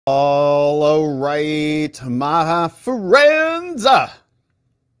All right, my friends.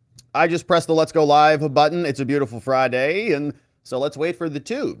 I just pressed the Let's Go Live button. It's a beautiful Friday, and so let's wait for the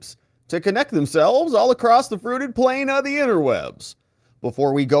tubes to connect themselves all across the fruited plain of the interwebs.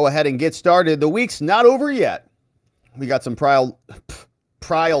 Before we go ahead and get started, the week's not over yet. We got some trial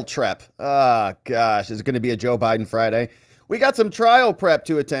prep. Ah, gosh, is it going to be a Joe Biden Friday? We got some trial prep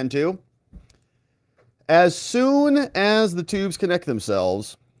to attend to. As soon as the tubes connect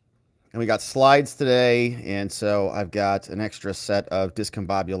themselves, and we got slides today, and so I've got an extra set of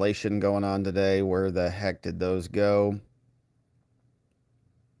discombobulation going on today. Where the heck did those go?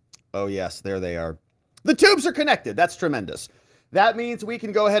 Oh, yes, there they are. The tubes are connected. That's tremendous. That means we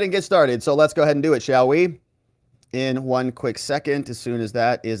can go ahead and get started. So let's go ahead and do it, shall we? In one quick second, as soon as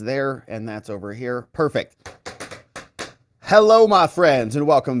that is there, and that's over here. Perfect. Hello, my friends, and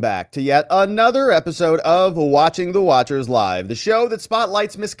welcome back to yet another episode of Watching the Watchers Live, the show that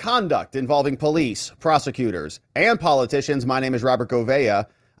spotlights misconduct involving police, prosecutors, and politicians. My name is Robert Gouveia.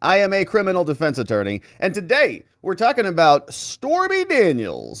 I am a criminal defense attorney, and today we're talking about Stormy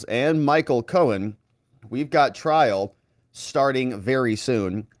Daniels and Michael Cohen. We've got trial starting very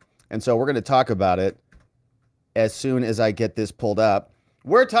soon, and so we're going to talk about it as soon as I get this pulled up.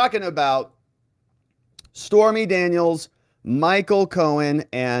 We're talking about Stormy Daniels, Michael Cohen,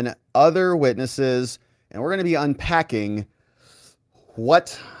 and other witnesses, and we're going to be unpacking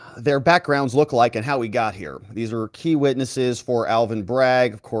what their backgrounds look like and how we got here. These are key witnesses for Alvin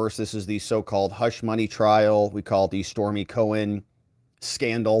Bragg. Of course, this is the so-called hush money trial. We call it the Stormy Cohen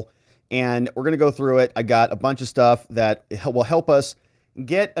scandal, and we're going to go through it. I got a bunch of stuff that will help us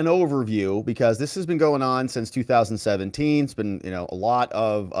get an overview, because this has been going on since 2017. It's been, a lot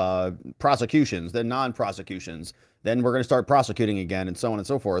of prosecutions, then non-prosecutions. Then we're going to start prosecuting again, and so on and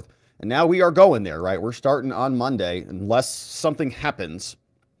so forth. And now we are going there, right? We're starting on Monday. Unless something happens,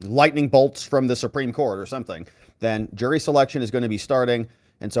 lightning bolts from the Supreme Court or something, then jury selection is going to be starting.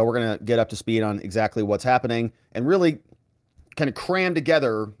 And so we're going to get up to speed on exactly what's happening and really kind of cram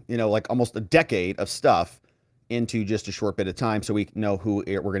together, like almost a decade of stuff into just a short bit of time, so we know who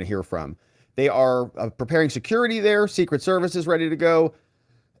we're going to hear from. They are preparing security there. Secret Service is ready to go.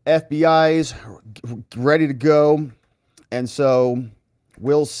 FBI's ready to go. And so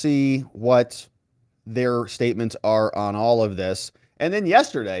we'll see what their statements are on all of this. And then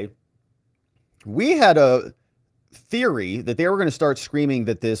yesterday, we had a theory that they were going to start screaming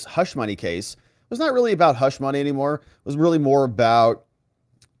that this hush money case was not really about hush money anymore. It was really more about,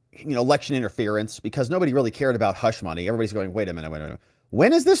 election interference, because nobody really cared about hush money. Everybody's going, wait a minute.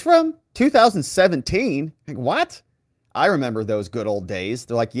 When is this from? 2017? Like, what? I remember those good old days.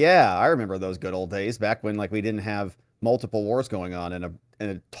 They're like, yeah, I remember those good old days back when we didn't have multiple wars going on and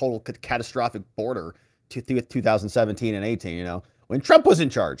a total catastrophic border to 2017 and 18, when Trump was in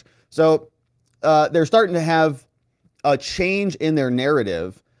charge. So they're starting to have a change in their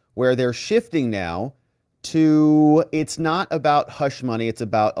narrative where they're shifting now to, it's not about hush money, it's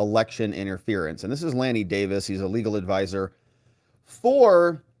about election interference. And this is Lanny Davis. He's a legal advisor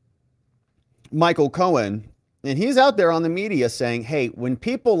for Michael Cohen. And he's out there on the media saying, hey, when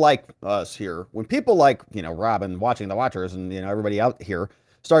people like us here, when people like, Robin, Watching the Watchers, and, everybody out here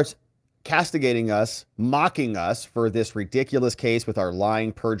starts castigating us, mocking us for this ridiculous case with our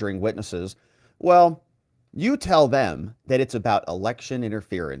lying, perjuring witnesses, well, you tell them that it's about election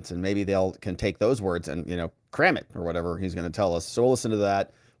interference, and maybe can take those words and, cram it or whatever he's going to tell us. So we'll listen to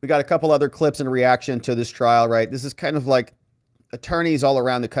that. We got a couple other clips in reaction to this trial, right? This is kind of like attorneys all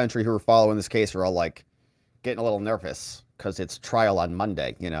around the country who are following this case are all like getting a little nervous because it's trial on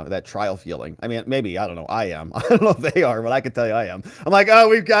Monday, that trial feeling. I mean, maybe, I don't know, I am. I don't know if they are, but I can tell you I am. I'm like, oh,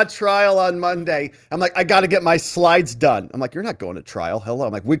 we've got trial on Monday. I'm like, I got to get my slides done. I'm like, you're not going to trial. Hello.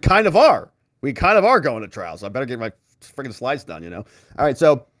 I'm like, we kind of are. We kind of are going to trial, so I better get my freaking slides done, All right,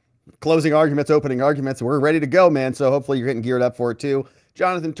 so closing arguments, opening arguments, we're ready to go, man. So hopefully you're getting geared up for it too.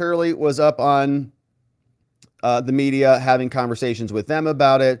 Jonathan Turley was up on the media having conversations with them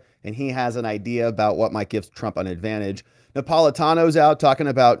about it, and he has an idea about what might give Trump an advantage. Napolitano's out talking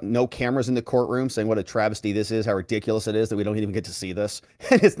about no cameras in the courtroom, saying what a travesty this is, how ridiculous it is that we don't even get to see this.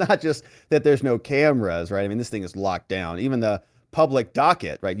 And it's not just that there's no cameras, right? I mean, this thing is locked down. Even the public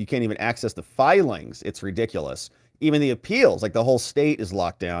docket, right? You can't even access the filings. It's ridiculous. Even the appeals, like the whole state is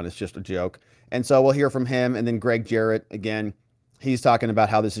locked down. It's just a joke. And so we'll hear from him. And then Greg Jarrett, again, he's talking about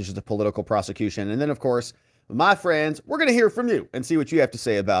how this is just a political prosecution. And then, of course, my friends, we're going to hear from you and see what you have to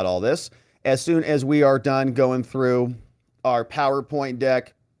say about all this as soon as we are done going through our PowerPoint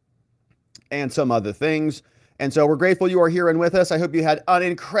deck and some other things. And so we're grateful you are here and with us. I hope you had an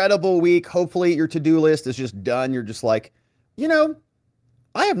incredible week. Hopefully your to-do list is just done. You're just like,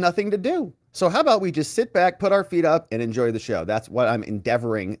 I have nothing to do. So how about we just sit back, put our feet up, and enjoy the show? That's what I'm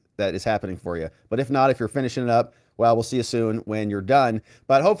endeavoring that is happening for you. But if not, if you're finishing it up, well, we'll see you soon when you're done.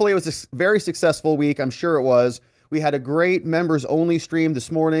 But hopefully it was a very successful week. I'm sure it was. We had a great members-only stream this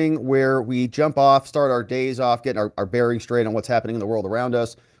morning where we jump off, start our days off, getting our bearings straight on what's happening in the world around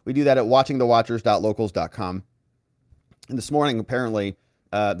us. We do that at watchingthewatchers.locals.com. And this morning, apparently,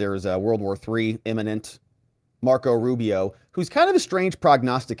 there is a World War III imminent. Marco Rubio, who's kind of a strange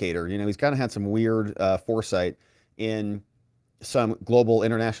prognosticator. You know, he's kind of had some weird foresight in some global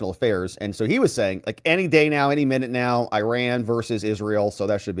international affairs. And so he was saying, like, any day now, any minute now, Iran versus Israel. So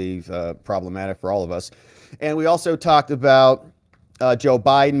that should be problematic for all of us. And we also talked about Joe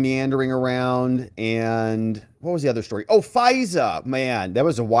Biden meandering around. And what was the other story? Oh, FISA. Man, that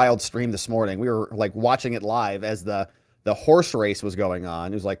was a wild stream this morning. We were like watching it live as the horse race was going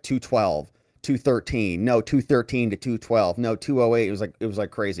on. It was like 212. 213, no, 213 to 212, no, 208. It was like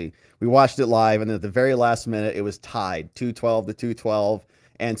crazy. We watched it live, and then at the very last minute, it was tied, 212 to 212.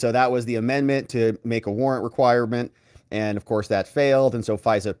 And so that was the amendment to make a warrant requirement. And of course, that failed. And so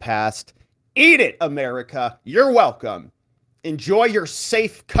FISA passed. Eat it, America. You're welcome. Enjoy your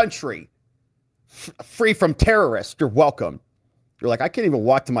safe country. Free from terrorists. You're welcome. You're like, I can't even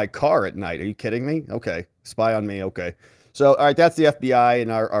walk to my car at night. Are you kidding me? Okay. Spy on me. Okay. So, all right, that's the FBI and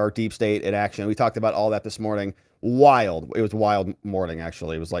our deep state in action. We talked about all that this morning. Wild. It was a wild morning,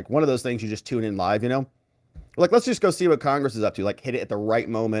 actually. It was like one of those things you just tune in live, you know? Like, let's just go see what Congress is up to. Like, hit it at the right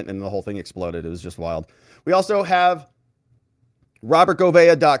moment, and the whole thing exploded. It was just wild. We also have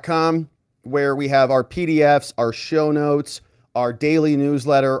robertgovea.com, where we have our PDFs, our show notes, our daily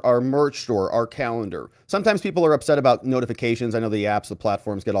newsletter, our merch store, our calendar. Sometimes people are upset about notifications. I know the apps, the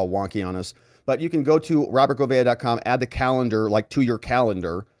platforms get all wonky on us. But you can go to robertgovea.com, add the calendar like to your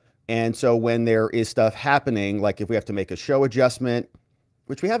calendar. And so when there is stuff happening, like if we have to make a show adjustment,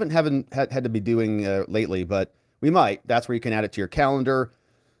 which we haven't had to be doing lately, but we might. That's where you can add it to your calendar,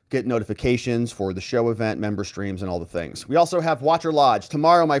 get notifications for the show event, member streams, and all the things. We also have Watcher Lodge.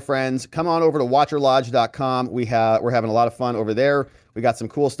 Tomorrow, my friends, come on over to watcherlodge.com. We're having a lot of fun over there. We got some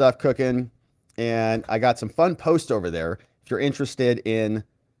cool stuff cooking, and I got some fun posts over there. If you're interested in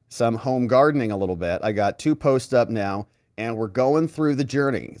some home gardening a little bit, I got 2 posts up now, and we're going through the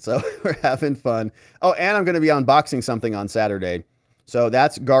journey. So we're having fun. Oh, and I'm going to be unboxing something on Saturday. So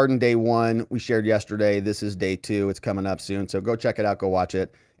that's Garden Day 1 we shared yesterday. This is Day 2. It's coming up soon. So go check it out. Go watch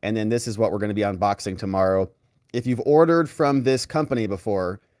it. And then this is what we're going to be unboxing tomorrow. If you've ordered from this company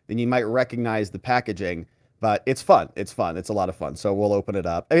before, then you might recognize the packaging. But it's fun. It's fun. It's a lot of fun. So we'll open it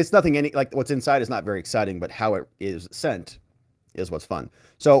up. It's nothing like what's inside is not very exciting, but how it is sent is what's fun.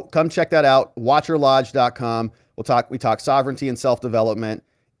 So come check that out. Watcherlodge.com. We talk sovereignty and self-development,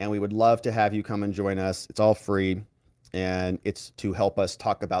 and we would love to have you come and join us. It's all free, and it's to help us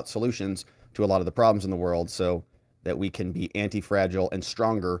talk about solutions to a lot of the problems in the world so that we can be anti-fragile and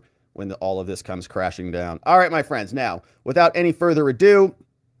stronger when all of this comes crashing down. All right, my friends. Now, without any further ado,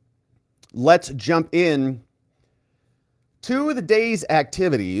 let's jump in to the day's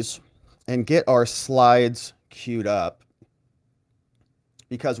activities and get our slides queued up,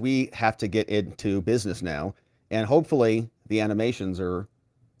 because we have to get into business now. And hopefully the animations are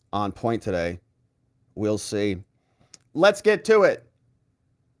on point today. We'll see. Let's get to it.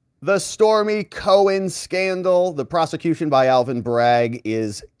 The Stormy Cohen scandal. The prosecution by Alvin Bragg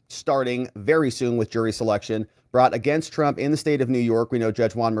is starting very soon with jury selection brought against Trump in the state of New York. We know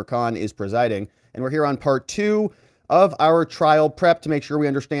Judge Juan Merchan is presiding. And we're here on part 2 of our trial prep to make sure we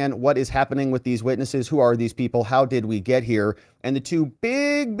understand what is happening with these witnesses. Who are these people? How did we get here? And the 2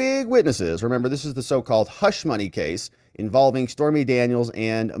 big witnesses. Remember, this is the so-called hush money case involving Stormy Daniels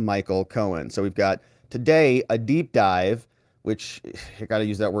and Michael Cohen. So we've got today a deep dive, which I got to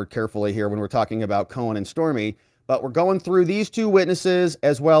use that word carefully here when we're talking about Cohen and Stormy. But we're going through these 2 witnesses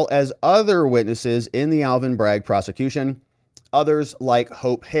as well as other witnesses in the Alvin Bragg prosecution. Others like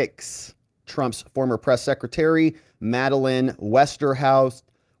Hope Hicks, Trump's former press secretary, Madeleine Westerhout.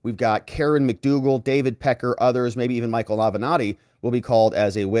 We've got Karen McDougal, David Pecker, others, maybe even Michael Avenatti will be called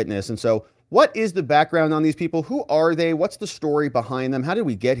as a witness. And so what is the background on these people? Who are they? What's the story behind them? How did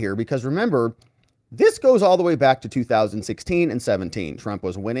we get here? Because remember, this goes all the way back to 2016 and 17. Trump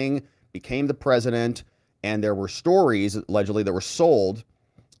was winning, became the president, and there were stories allegedly that were sold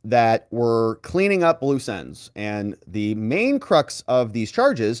that were cleaning up loose ends. And the main crux of these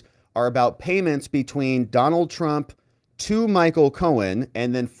charges are about payments between Donald Trump to Michael Cohen,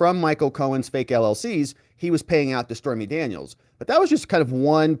 and then from Michael Cohen's fake LLCs, he was paying out to Stormy Daniels. But that was just kind of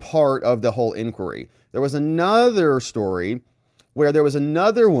one part of the whole inquiry. There was another story where there was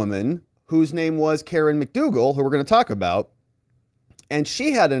another woman whose name was Karen McDougal, who we're going to talk about, And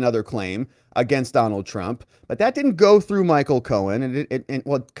she had another claim against Donald Trump, but that didn't go through Michael Cohen. And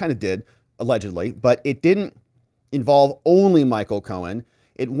well, it kind of did, allegedly, but it didn't involve only Michael Cohen.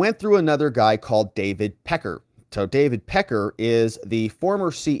 It went through another guy called David Pecker. So David Pecker is the former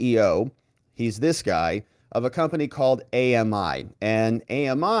CEO. He's this guy of a company called AMI. And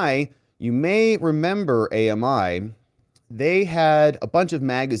AMI, you may remember AMI, they had a bunch of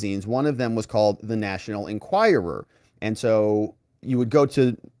magazines. One of them was called The National Enquirer. And so you would go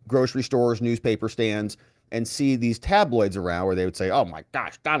to grocery stores, newspaper stands, and see these tabloids around where they would say, oh my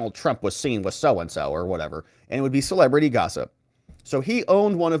gosh, Donald Trump was seen with so-and-so or whatever. And it would be celebrity gossip. So he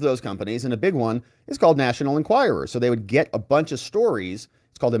owned one of those companies, and a big one is called National Enquirer. So they would get a bunch of stories.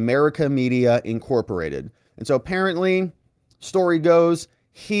 It's called America Media Incorporated. And so apparently, story goes,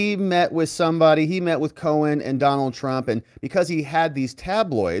 he met with somebody, he met with Cohen and Donald Trump, and because he had these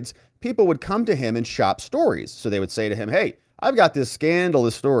tabloids, people would come to him and shop stories. So they would say to him, hey, I've got this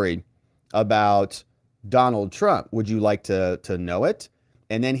scandalous story about Donald Trump. Would you like to know it?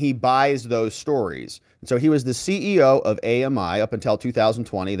 And then he buys those stories. And so he was the CEO of AMI up until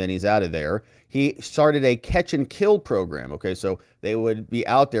 2020. Then he's out of there. He started a catch and kill program. Okay, so they would be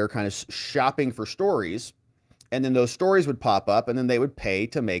out there kind of shopping for stories, and then those stories would pop up, and then they would pay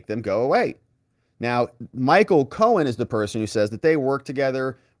to make them go away. Now, Michael Cohen is the person who says that they work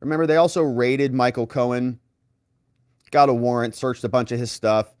together. Remember, they also raided Michael Cohen, got a warrant, searched a bunch of his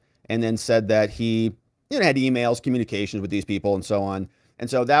stuff, and then said that he had emails, communications with these people, and so on. And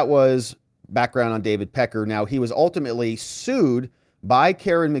so that was background on David Pecker. Now, he was ultimately sued by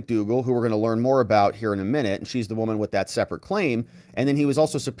Karen McDougal, who we're going to learn more about here in a minute, and she's the woman with that separate claim. And then he was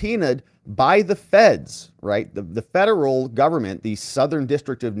also subpoenaed by the feds, right? The federal government, the Southern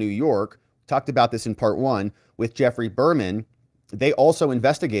District of New York, talked about this in part one with Jeffrey Berman. They also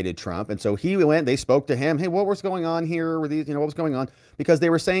investigated Trump. And so he went, they spoke to him. Hey, what was going on here? Were these, what was going on? Because they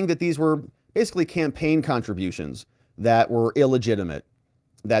were saying that these were basically campaign contributions that were illegitimate,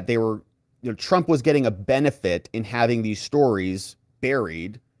 that they were, Trump was getting a benefit in having these stories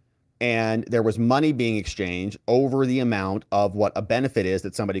buried, and there was money being exchanged over the amount of what a benefit is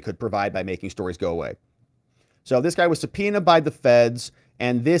that somebody could provide by making stories go away. So this guy was subpoenaed by the feds,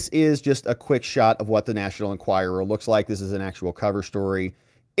 and this is just a quick shot of what the National Enquirer looks like. This is an actual cover story.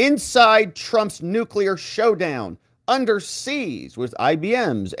 Inside Trump's nuclear showdown, under siege with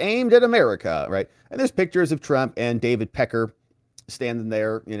IBMs aimed at America, right? And there's pictures of Trump and David Pecker standing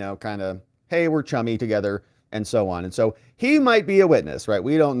there, kind of, hey, we're chummy together, and so on. And so he might be a witness, right?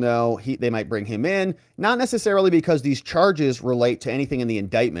 We don't know. They might bring him in, not necessarily because these charges relate to anything in the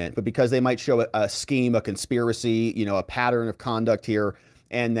indictment, but because they might show a scheme, a conspiracy, a pattern of conduct here,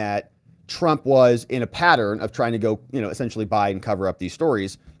 and that Trump was in a pattern of trying to go, essentially buy and cover up these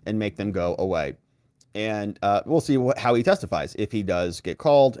stories and make them go away. And we'll see how he testifies, if he does get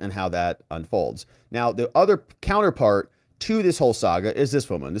called, and how that unfolds. Now, the other counterpart to this whole saga is this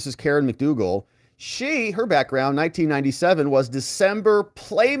woman. This is Karen McDougal. Her background, 1997, was December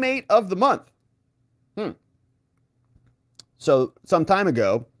Playmate of the Month. So some time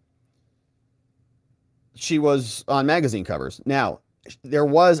ago, she was on magazine covers. Now, there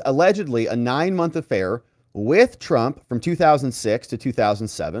was allegedly a 9-month affair with Trump from 2006 to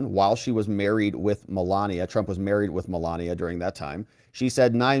 2007 while she was married with Melania. Trump was married with Melania during that time. She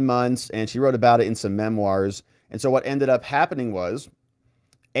said 9 months, and she wrote about it in some memoirs. And so what ended up happening was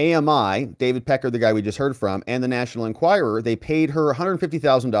AMI, David Pecker, the guy we just heard from, and the National Enquirer, they paid her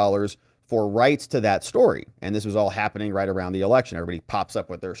 $150,000 for rights to that story. And this was all happening right around the election. Everybody pops up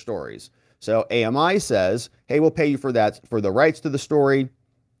with their stories. So AMI says, hey, we'll pay you for that, for the rights to the story.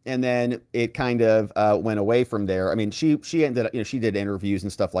 And then it kind of went away from there. I mean, she ended up, she did interviews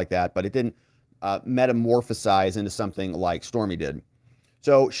and stuff like that, but it didn't metamorphosize into something like Stormy did.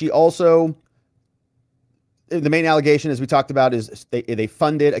 So she also, the main allegation, as we talked about, is they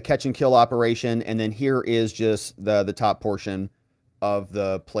funded a catch and kill operation. And then here is just the top portion of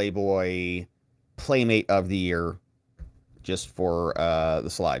the Playboy Playmate of the Year, just for the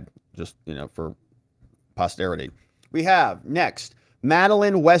slide, just, for posterity. We have next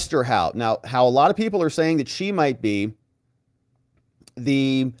Madeleine Westerhout. Now, how a lot of people are saying that she might be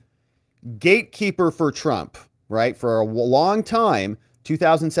the gatekeeper for Trump, right? For a long time,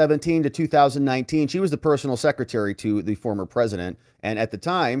 2017 to 2019, she was the personal secretary to the former president. And at the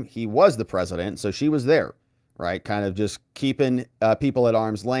time, he was the president, so she was there, right? Kind of just keeping people at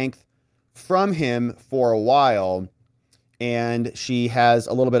arm's length from him for a while. And she has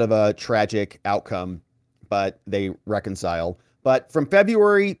a little bit of a tragic outcome, but they reconcile. But from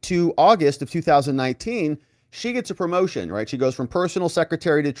February to August of 2019, she gets a promotion, right? She goes from personal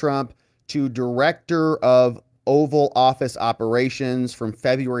secretary to Trump to director of Oval Office operations from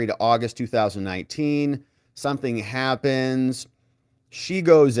February to August 2019. Something happens. She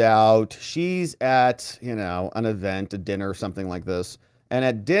goes out. She's at, you know, an event, a dinner, something like this. And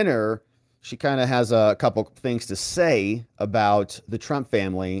at dinner, she kind of has a couple things to say about the Trump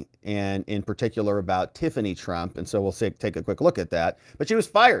family, and in particular about Tiffany Trump. And so we'll take a quick look at that. But she was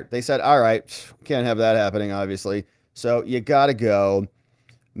fired. They said, all right, can't have that happening, obviously. So you got to go.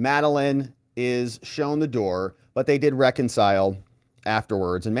 Madeleine is shown the door, but they did reconcile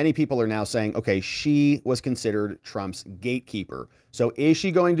afterwards. And many people are now saying, okay, she was considered Trump's gatekeeper. So is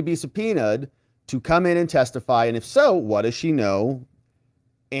she going to be subpoenaed to come in and testify? And if so, what does she know?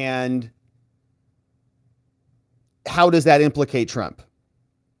 And how does that implicate Trump?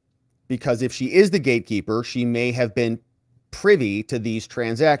 Because if she is the gatekeeper, she may have been privy to these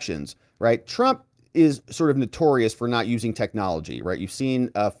transactions, right? Trump is sort of notorious for not using technology, right? You've seen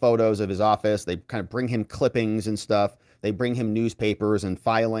photos of his office. They kind of bring him clippings and stuff. They bring him newspapers and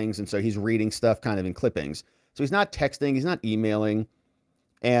filings. And so he's reading stuff kind of in clippings. So he's not texting, he's not emailing,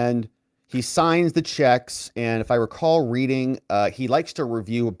 and he signs the checks. And if I recall reading, he likes to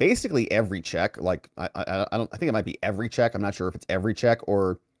review basically every check. Like I think it might be every check. I'm not sure if it's every check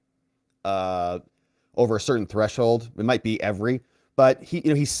or over a certain threshold. It might be every. But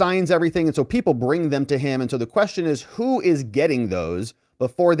he signs everything, and so people bring them to him. And so the question is, who is getting those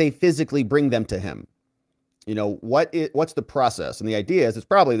before they physically bring them to him? You know, what's the process? And the idea is it's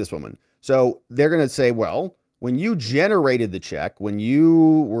probably this woman. So they're going to say, well, when you generated the check, when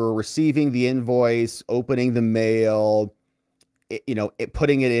you were receiving the invoice, opening the mail,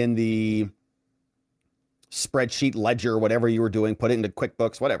 putting it in the spreadsheet, ledger, whatever you were doing, put it into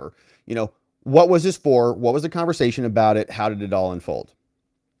QuickBooks, whatever, what was this for? What was the conversation about it? How did it all unfold?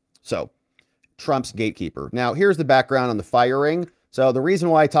 So, Trump's gatekeeper. Now, here's the background on the firing. So the reason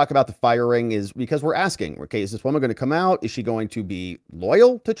why I talk about the firing is because we're asking, okay, is this woman going to come out? Is she going to be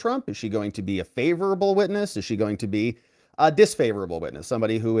loyal to Trump? Is she going to be a favorable witness? Is she going to be a disfavorable witness?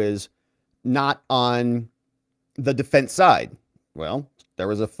 Somebody who is not on the defense side? Well, there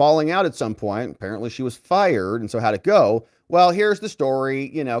was a falling out at some point. Apparently she was fired. And so how'd it go? Well, here's the story.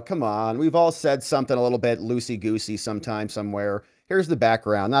 Come on. We've all said something a little bit loosey-goosey sometime, somewhere. Here's the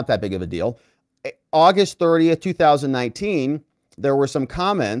background. Not that big of a deal. August 30th, 2019, there were some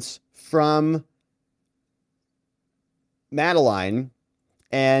comments from Madeleine,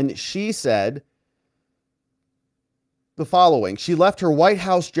 and she said the following. She left her White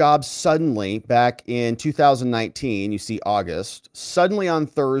House job suddenly back in 2019. You see August. Suddenly on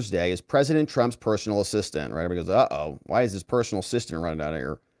Thursday as President Trump's personal assistant, right? Everybody goes, uh-oh, why is his personal assistant running out of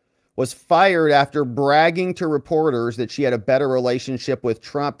here? Was fired after bragging to reporters that she had a better relationship with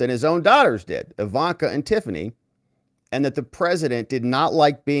Trump than his own daughters did, Ivanka and Tiffany, and that the president did not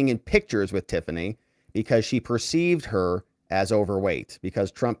like being in pictures with Tiffany because she perceived her as overweight, because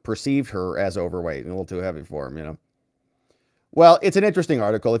Trump perceived her as overweight and a little too heavy for him, Well, it's an interesting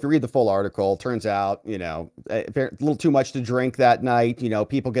article. If you read the full article, turns out, a little too much to drink that night.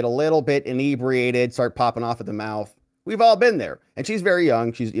 People get a little bit inebriated, start popping off at the mouth. We've all been there. And she's very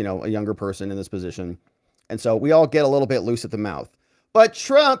young. She's, a younger person in this position. And so we all get a little bit loose at the mouth. But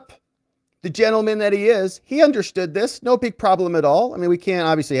Trump, the gentleman that he is, he understood this. No big problem at all. I mean, we can't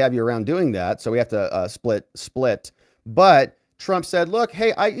obviously have you around doing that. So we have to split. But Trump said, look,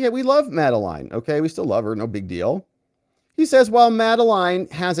 hey, we love Madeleine. Okay, we still love her. No big deal. He says, while Madeleine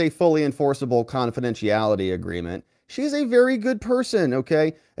has a fully enforceable confidentiality agreement, she's a very good person,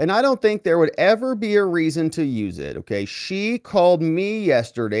 okay? And I don't think there would ever be a reason to use it, okay? She called me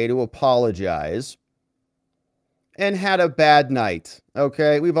yesterday to apologize and had a bad night,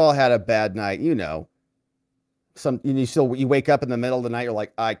 okay? We've all had a bad night, you wake up in the middle of the night, you're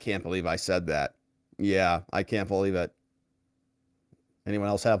like, I can't believe I said that. Yeah, I can't believe it. Anyone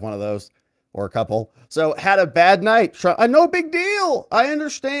else have one of those? Or a couple? So had a bad night. No big deal. I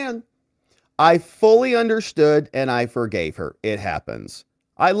understand. I fully understood and I forgave her. It happens.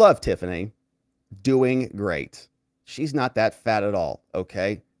 I love Tiffany. Doing great. She's not that fat at all.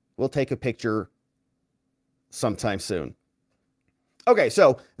 Okay. We'll take a picture sometime soon. Okay.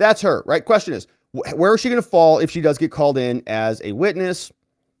 So that's her, right? Question is, where is she going to fall if she does get called in as a witness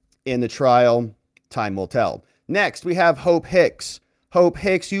in the trial? Time will tell. Next, we have Hope Hicks. Hope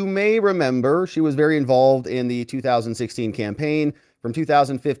Hicks, you may remember, she was very involved in the 2016 campaign from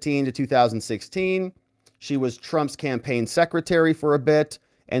 2015 to 2016. She was Trump's campaign secretary for a bit,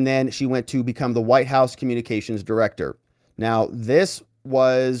 and then she went to become the White House communications director. Now, this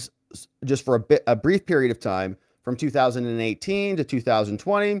was just for a brief period of time from 2018 to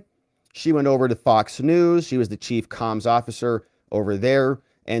 2020. She went over to Fox News. She was the chief comms officer over there.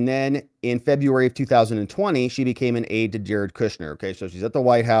 And then in February of 2020, she became an aide to Jared Kushner. Okay, so she's at the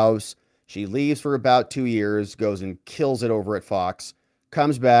White House. She leaves for about 2 years, goes and kills it over at Fox,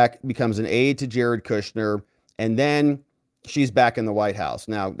 comes back, becomes an aide to Jared Kushner, and then she's back in the White House.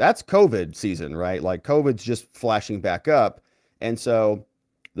 Now, that's COVID season, right? Like COVID's just flashing back up. And so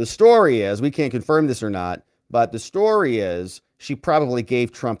the story is, we can't confirm this or not, but the story is she probably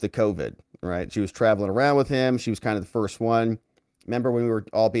gave Trump the COVID, right? She was traveling around with him. She was kind of the first one. Remember when we were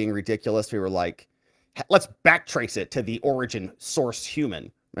all being ridiculous? We were like, let's backtrace it to the origin source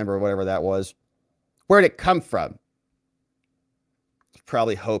human. Remember whatever that was? Where'd it come from? It's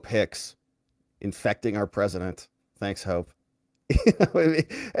probably Hope Hicks infecting our president. Thanks, Hope. Hey,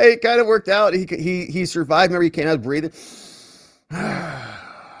 it kind of worked out. He survived. Remember, he came out breathing.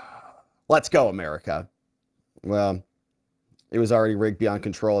 Let's go, America. Well, it was already rigged beyond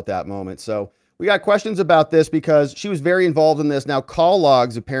control at that moment. So we got questions about this because she was very involved in this. Now, call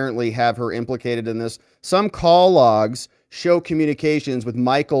logs apparently have her implicated in this. Some call logs show communications with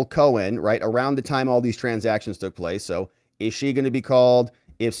Michael Cohen, right, around the time all these transactions took place. So is she going to be called?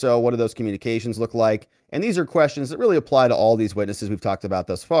 If so, what do those communications look like? And these are questions that really apply to all these witnesses we've talked about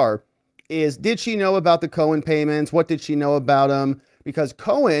thus far. Did she know about the Cohen payments? What did she know about them? Because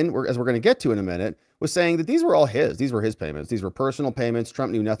Cohen, as we're going to get to in a minute, was saying that these were all his. These were his payments. These were personal payments.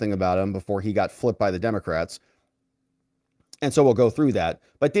 Trump knew nothing about them before he got flipped by the Democrats. And so we'll go through that.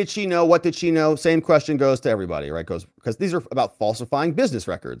 But did she know? What did she know? Same question goes to everybody, right? Because these are about falsifying business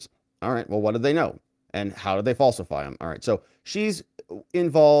records. All right, well, what did they know? And how did they falsify them? All right, so she's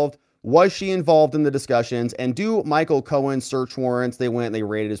involved. Was she involved in the discussions? And do Michael Cohen's search warrants, they went and they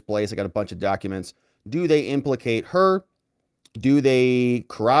raided his place. They got a bunch of documents. Do they implicate her? Do they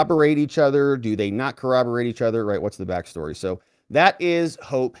corroborate each other? Do they not corroborate each other? Right? What's the backstory? So that is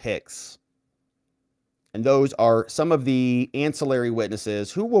Hope Hicks. And those are some of the ancillary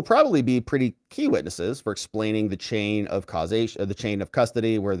witnesses who will probably be pretty key witnesses for explaining the chain of causation, the chain of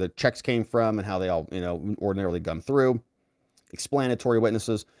custody, where the checks came from and how they all, ordinarily come through. Explanatory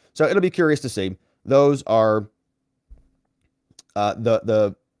witnesses. So it'll be curious to see. Those are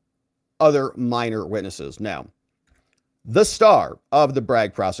the other minor witnesses. Now, the star of the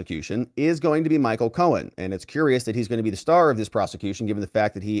Bragg prosecution is going to be Michael Cohen. And it's curious that he's going to be the star of this prosecution, given the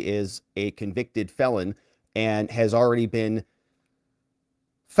fact that he is a convicted felon and has already been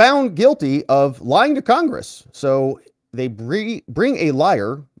found guilty of lying to Congress. So they bring a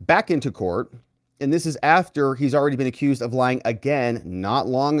liar back into court. And this is after he's already been accused of lying again not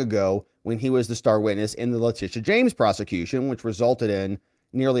long ago when he was the star witness in the Letitia James prosecution, which resulted in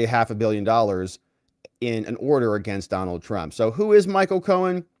nearly $500 million in an order against Donald Trump. So who is Michael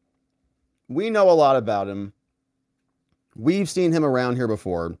Cohen? We know a lot about him. We've seen him around here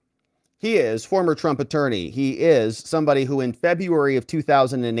before. He is former Trump attorney. He is somebody who in February of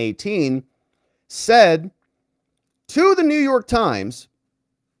 2018 said to the New York Times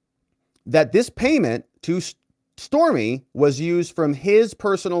that this payment to Stormy was used from his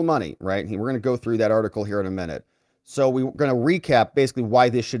personal money, right? We're going to go through that article here in a minute. So we're going to recap basically why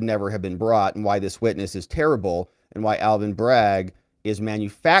this should never have been brought and why this witness is terrible and why Alvin Bragg is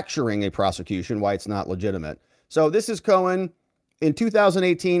manufacturing a prosecution, why it's not legitimate. So this is Cohen. In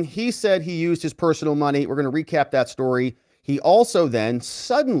 2018, he said he used his personal money. We're going to recap that story. He also then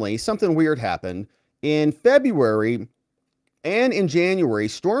suddenly, something weird happened. In February and in January,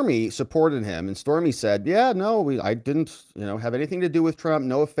 Stormy supported him. And Stormy said, yeah, no, I didn't have anything to do with Trump.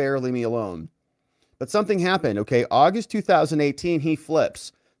 No affair. Leave me alone. But something happened. Okay, August 2018, he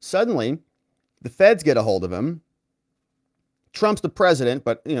flips. Suddenly, the feds get a hold of him. Trump's the president,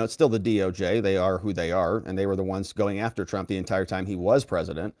 but, it's still the DOJ. They are who they are, and they were the ones going after Trump the entire time he was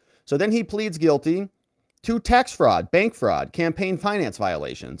president. So then he pleads guilty to tax fraud, bank fraud, campaign finance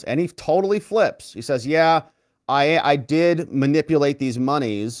violations, and he totally flips. He says, yeah, I did manipulate these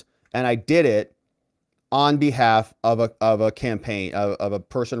monies, and I did it on behalf of a campaign, of a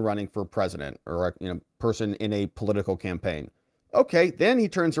person running for president or a person in a political campaign. Okay, then he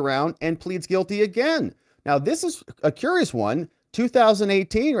turns around and pleads guilty again. Now, this is a curious one.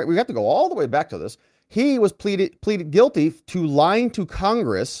 2018, right? We have to go all the way back to this. He was pleaded guilty to lying to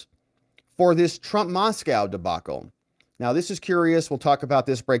Congress for this Trump Moscow debacle. Now, this is curious. We'll talk about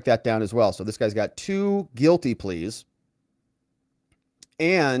this, break that down as well. So this guy's got 2 guilty pleas,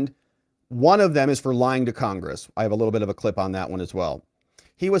 and one of them is for lying to Congress. I have a little bit of a clip on that one as well.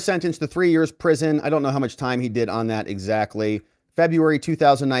 He was sentenced to 3 years prison. I don't know how much time he did on that exactly. February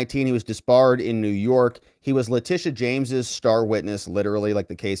 2019, he was disbarred in New York. He was Letitia James's star witness, literally, like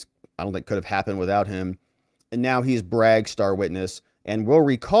the case, I don't think could have happened without him. And now he's Bragg's star witness. And we'll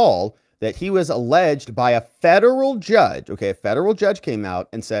recall that he was alleged by a federal judge. Okay, a federal judge came out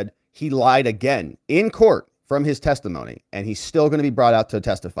and said he lied again in court from his testimony, and he's still going to be brought out to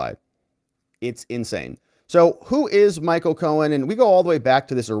testify. It's insane. So who is Michael Cohen? And we go all the way back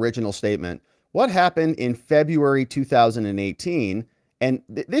to this original statement. What happened in February 2018? And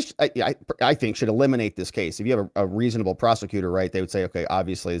this, I think, should eliminate this case. If you have a reasonable prosecutor, right, they would say, okay,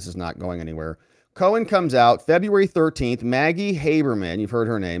 obviously this is not going anywhere. Cohen comes out February 13th. Maggie Haberman, you've heard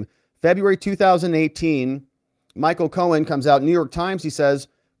her name. February 2018, Michael Cohen comes out. New York Times, he says,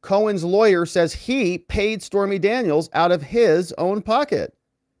 Cohen's lawyer says he paid Stormy Daniels out of his own pocket.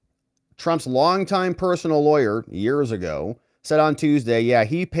 Trump's longtime personal lawyer years ago said on Tuesday, yeah,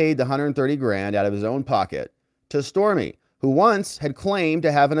 he paid the 130 grand out of his own pocket to Stormy, who once had claimed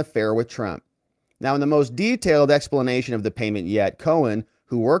to have an affair with Trump. Now, in the most detailed explanation of the payment yet, Cohen,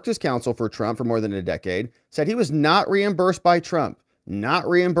 who worked as counsel for Trump for more than a decade, said he was not reimbursed by Trump, not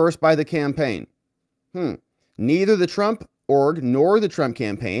reimbursed by the campaign. Neither the Trump org nor the Trump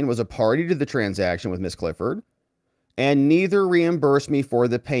campaign was a party to the transaction with Ms. Clifford, and neither reimbursed me for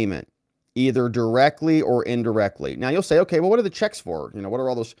the payment, either directly or indirectly. Now, you'll say, okay, well, what are the checks for? You know, what are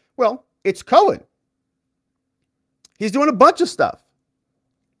all those? Well, it's Cohen. He's doing a bunch of stuff,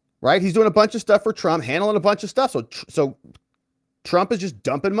 right? He's doing a bunch of stuff for Trump, handling a bunch of stuff. So Trump is just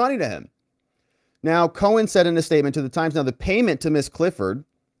dumping money to him. Now, Cohen said in a statement to the Times, now the payment to Ms. Clifford,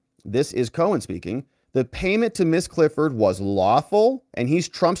 this is Cohen speaking, the payment to Ms. Clifford was lawful, and he's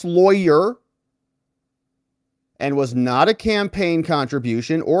Trump's lawyer, and was not a campaign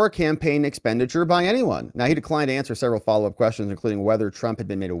contribution or a campaign expenditure by anyone. Now, he declined to answer several follow-up questions, including whether Trump had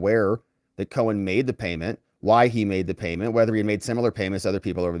been made aware that Cohen made the payment, why he made the payment, whether he had made similar payments to other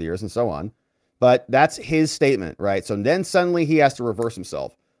people over the years, and so on. But that's his statement, right? So then suddenly he has to reverse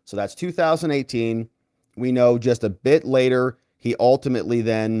himself. So that's 2018. We know just a bit later, he ultimately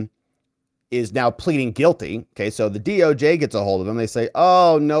then is now pleading guilty. Okay, so the DOJ gets a hold of him. They say,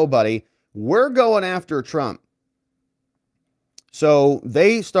 oh, no, buddy, we're going after Trump. So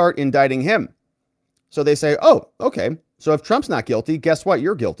they start indicting him. So they say, oh, okay, so if Trump's not guilty, guess what?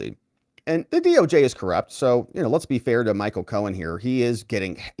 You're guilty. And the DOJ is corrupt. So, let's be fair to Michael Cohen here. He is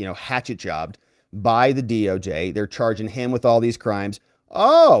getting, hatchet jobbed by the DOJ. They're charging him with all these crimes.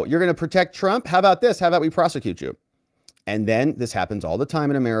 Oh, you're going to protect Trump? How about this? How about we prosecute you? And then this happens all the time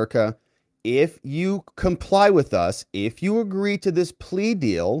in America. If you comply with us, if you agree to this plea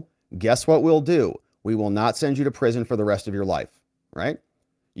deal, guess what we'll do? We will not send you to prison for the rest of your life, right?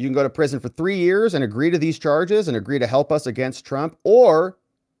 You can go to prison for 3 years and agree to these charges and agree to help us against Trump, or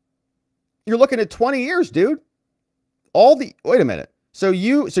you're looking at 20 years, dude. Wait a minute. So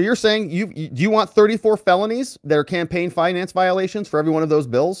you're saying you want 34 felonies that are campaign finance violations for every one of those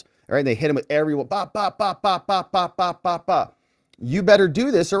bills? All right, they hit him with every one. Bop, bop, bop, bop, bop, bop, bop, bop, bop. You better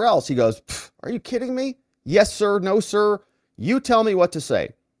do this or else. He goes, are you kidding me? Yes, sir. No, sir. You tell me what to say.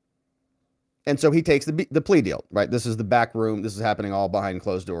 And so he takes the plea deal, right? This is the back room. This is happening all behind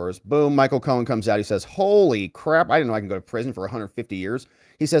closed doors. Boom. Michael Cohen comes out. He says, holy crap. I didn't know I can go to prison for 150 years.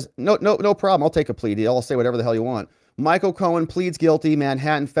 He says, no problem. I'll take a plea deal. I'll say whatever the hell you want. Michael Cohen pleads guilty,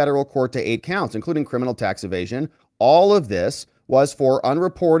 Manhattan federal court, to 8 counts, including criminal tax evasion. All of this was for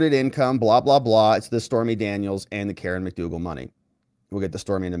unreported income, blah, blah, blah. It's the Stormy Daniels and the Karen McDougal money. We'll get to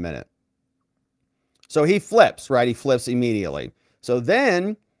Stormy in a minute. So he flips, right? He flips immediately. So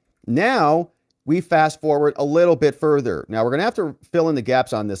then, now we fast forward a little bit further. Now we're going to have to fill in the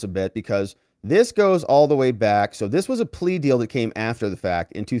gaps on this a bit because this goes all the way back. So this was a plea deal that came after the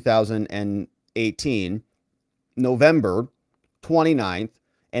fact in 2018, November 29th.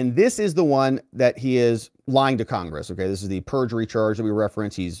 And this is the one that he is lying to Congress. Okay, this is the perjury charge that we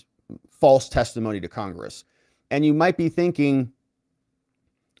reference. He's false testimony to Congress. And you might be thinking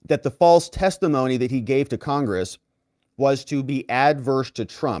that the false testimony that he gave to Congress was to be adverse to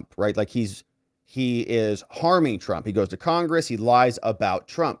Trump, right? Like he is harming Trump. He goes to Congress, he lies about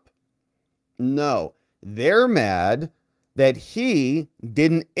Trump. No, they're mad that he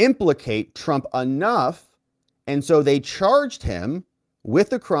didn't implicate Trump enough, and so they charged him with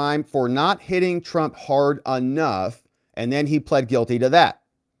the crime for not hitting Trump hard enough, and then he pled guilty to that.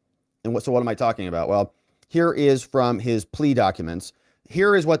 And so what am I talking about? Well, here is from his plea documents.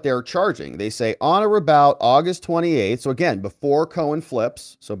 Here is what they're charging. They say on or about August 28th. So again, before Cohen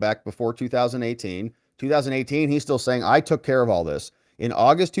flips, so back before 2018. 2018, he's still saying, I took care of all this. In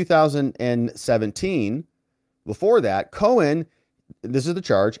August 2017, before that, Cohen, this is the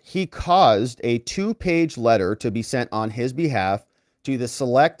charge, he caused a 2-page letter to be sent on his behalf to the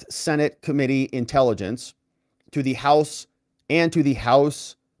Select Senate Committee Intelligence, to the House, and to the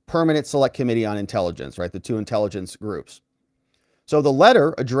House Permanent Select Committee on Intelligence, right? The 2 intelligence groups. So the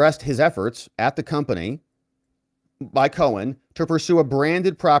letter addressed his efforts at the company by Cohen to pursue a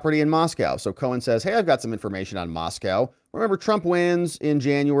branded property in Moscow. So Cohen says, hey, I've got some information on Moscow. Remember, Trump wins in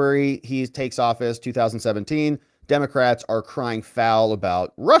January. He takes office 2017. Democrats are crying foul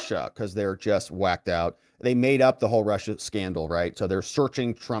about Russia because they're just whacked out. They made up the whole Russia scandal, right? So they're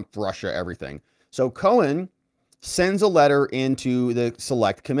searching Trump, Russia, everything. So Cohen sends a letter into the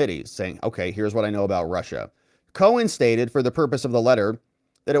select committees saying, okay, here's what I know about Russia. Cohen stated for the purpose of the letter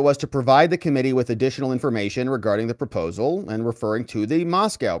that it was to provide the committee with additional information regarding the proposal and referring to the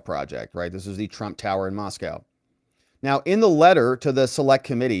Moscow project, right? This is the Trump Tower in Moscow. Now, in the letter to the select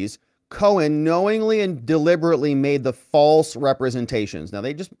committees, Cohen knowingly and deliberately made the false representations. Now,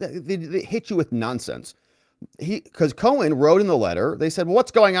 they hit you with nonsense. Because Cohen wrote in the letter, they said, well,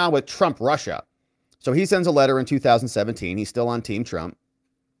 what's going on with Trump, Russia? So he sends a letter in 2017. He's still on Team Trump.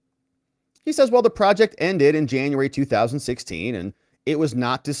 He says, well, the project ended in January 2016, and it was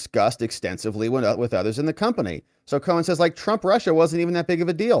not discussed extensively with others in the company. So Cohen says, like, Trump, Russia wasn't even that big of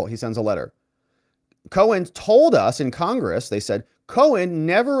a deal. He sends a letter. Cohen told us in Congress, they said, Cohen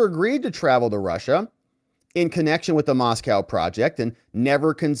never agreed to travel to Russia in connection with the Moscow project and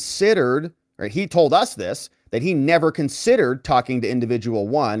never considered, right? He told us this, that he never considered talking to individual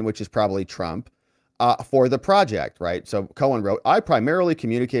one, which is probably Trump, for the project, right? So Cohen wrote, I primarily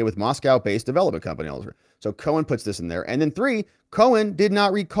communicated with Moscow-based development company. So Cohen puts this in there. And then 3, Cohen did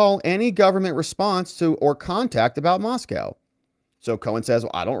not recall any government response to or contact about Moscow. So Cohen says,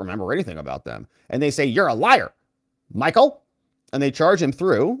 well, I don't remember anything about them. And they say, you're a liar, Michael. And they charge him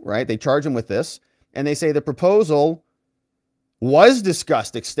through, right? They charge him with this. And they say the proposal was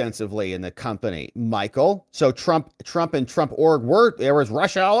discussed extensively in the company, Michael. So Trump and Trump org there was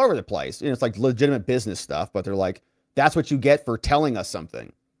Russia all over the place. You know, it's like legitimate business stuff, but they're like, that's what you get for telling us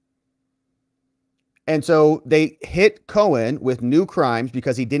something. And so they hit Cohen with new crimes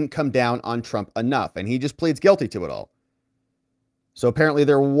because he didn't come down on Trump enough, and he just pleads guilty to it all. So apparently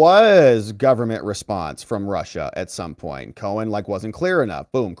there was government response from Russia at some point. Cohen wasn't clear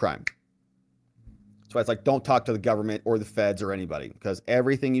enough. Boom, crime. That's why it's like, don't talk to the government or the feds or anybody, because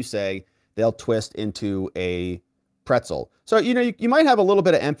everything you say, they'll twist into a pretzel. So, you might have a little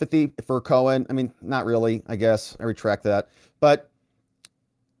bit of empathy for Cohen. I mean, not really, I guess. I retract that. But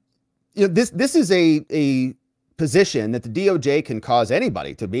this is a position that the DOJ can cause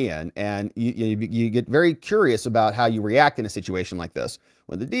anybody to be in. And you get very curious about how you react in a situation like this.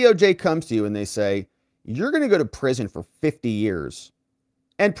 When the DOJ comes to you and they say, you're going to go to prison for 50 years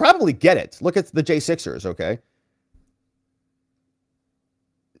and probably get it. Look at the J6ers, okay?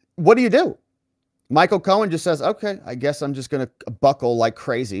 What do? Michael Cohen just says, okay, I guess I'm just going to buckle like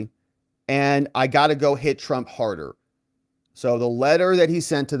crazy, and I got to go hit Trump harder. So the letter that he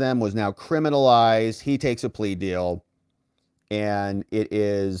sent to them was now criminalized. He takes a plea deal, and it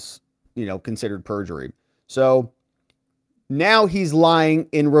is, considered perjury. So now he's lying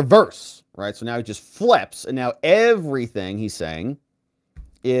in reverse, right? So now he just flips, and now everything he's saying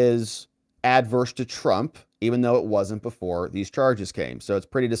is adverse to Trump, even though it wasn't before these charges came. So it's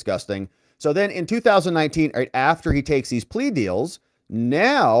pretty disgusting. So then in 2019, right after he takes these plea deals,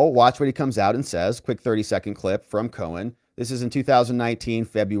 now watch what he comes out and says. Quick 30-second clip from Cohen. This is in 2019,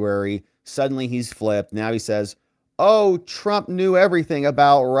 February. Suddenly he's flipped. Now he says, oh, Trump knew everything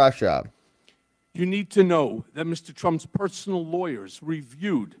about Russia. You need to know that Mr. Trump's personal lawyers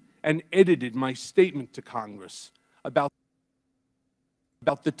reviewed and edited my statement to Congress about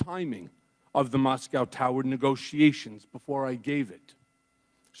the timing of the Moscow Tower negotiations before I gave it.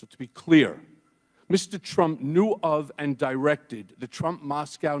 So to be clear, Mr. Trump knew of and directed the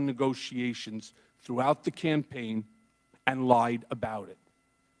Trump-Moscow negotiations throughout the campaign and lied about it.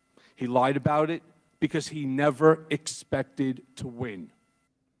 He lied about it because he never expected to win.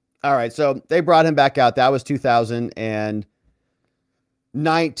 All right, so they brought him back out. That was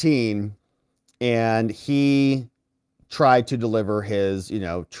 2019, and he tried to deliver his,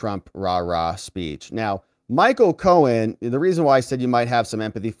 Trump rah-rah speech. Now, Michael Cohen, the reason why I said you might have some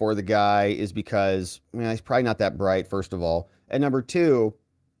empathy for the guy is because, he's probably not that bright, first of all. And number 2,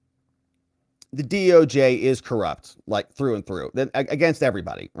 the DOJ is corrupt, through and through, against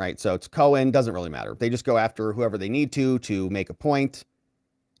everybody, right? So it's Cohen, doesn't really matter. They just go after whoever they need to make a point.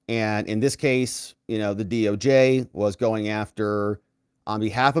 And in this case, the DOJ was going after, on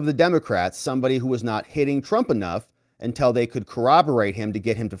behalf of the Democrats, somebody who was not hitting Trump enough until they could corroborate him to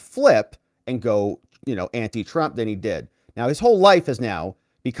get him to flip and go, anti-Trump. Then he did. Now, his whole life has now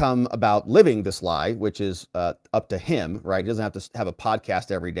become about living this lie, which is up to him, right? He doesn't have to have a podcast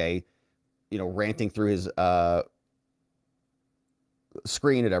every day, ranting through his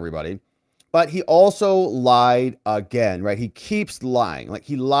screen at everybody. But he also lied again, right? He keeps lying. Like,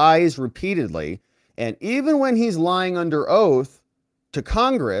 he lies repeatedly. And even when he's lying under oath to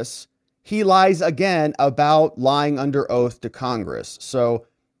Congress, he lies again about lying under oath to Congress. So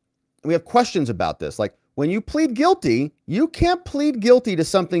we have questions about this. Like, when you plead guilty, you can't plead guilty to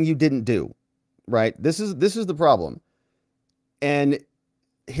something you didn't do, right? This is the problem. And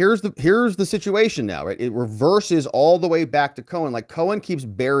here's the situation now, right? It reverses all the way back to Cohen. Like, Cohen keeps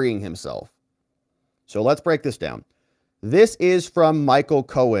burying himself. So let's break this down. This is from Michael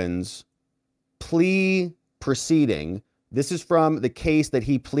Cohen's plea proceeding. This is from the case that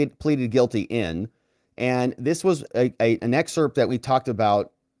he pleaded guilty in. And this was an excerpt that we talked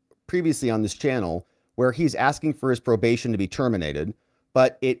about previously on this channel, where he's asking for his probation to be terminated.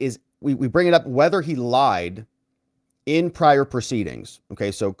 But we bring it up whether he lied in prior proceedings.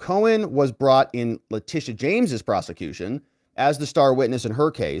 Okay, so Cohen was brought in Letitia James's prosecution as the star witness in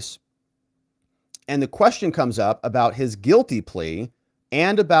her case. And the question comes up about his guilty plea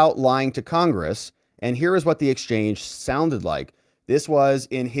and about lying to Congress. And here is what the exchange sounded like. This was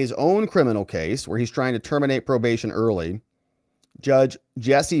in his own criminal case where he's trying to terminate probation early. Judge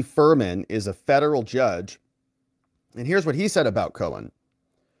Jesse Furman is a federal judge. And here's what he said about Cohen.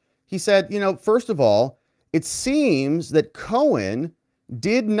 He said, you know, first of all, it seems that Cohen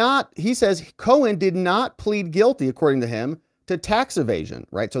did not plead guilty, according to him, to tax evasion,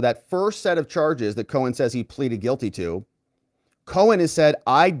 right? So that first set of charges that Cohen says he pleaded guilty to, Cohen has said,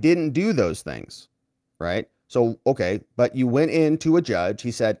 I didn't do those things, right? So, okay, but you went into a judge,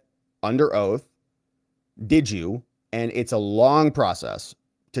 he said, under oath, did you? And it's a long process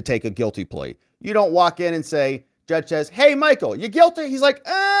to take a guilty plea. You don't walk in and say, judge says, hey, Michael, you guilty? He's like,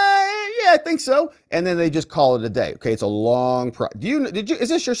 yeah, I think so. And then they just call it a day. Okay, it's a long process. Is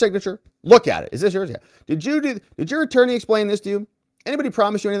this your signature? Look at it. Is this yours? Yeah. Did your attorney explain this to you? Anybody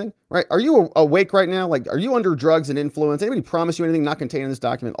promise you anything? Right? Are you awake right now? Like, are you under drugs and influence? Anybody promise you anything not contained in this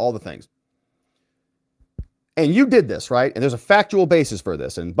document? All the things. And you did this, right? And there's a factual basis for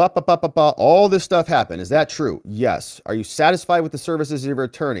this. And all this stuff happened. Is that true? Yes. Are you satisfied with the services of your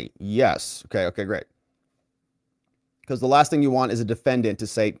attorney? Yes. Okay, great. Because the last thing you want is a defendant to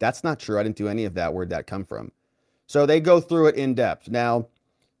say, that's not true. I didn't do any of that. Where'd that come from? So they go through it in depth. Now,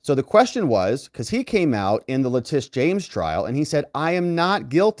 so the question was, because he came out in the Letitia James trial and he said, I am not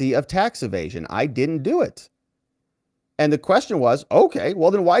guilty of tax evasion. I didn't do it. And the question was, okay,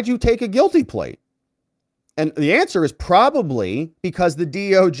 well then why'd you take a guilty plea? And the answer is probably because the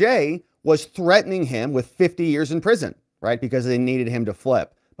DOJ was threatening him with 50 years in prison, right? Because they needed him to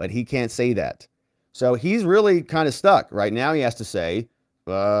flip, but he can't say that. So he's really kind of stuck. Right now he has to say,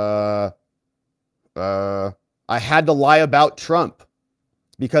 I had to lie about Trump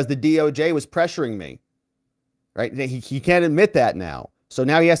because the DOJ was pressuring me, right? He can't admit that now. So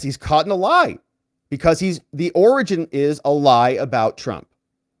now he's caught in a lie because the origin is a lie about Trump.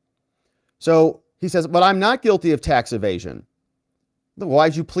 So he says, but I'm not guilty of tax evasion.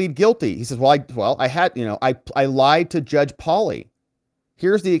 Why'd you plead guilty? He says, I lied to Judge Pauley.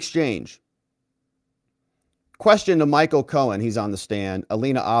 Here's the exchange. Question to Michael Cohen. He's on the stand.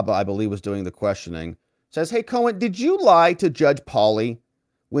 Alina Abba, I believe, was doing the questioning. Says, hey, Cohen, did you lie to Judge Pauley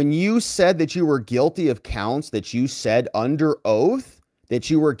when you said that you were guilty of counts that you said under oath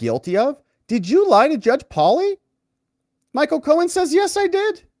that you were guilty of? Did you lie to Judge Pauley? Michael Cohen says, yes, I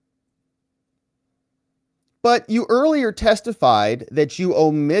did. But you earlier testified that you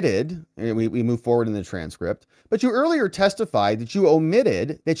omitted, and we move forward in the transcript, but you earlier testified that you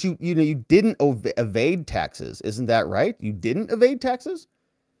omitted that you didn't evade taxes. Isn't that right? You didn't evade taxes?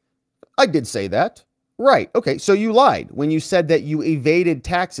 I did say that. Right. Okay. So you lied when you said that you evaded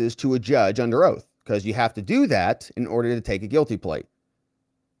taxes to a judge under oath, because you have to do that in order to take a guilty plea.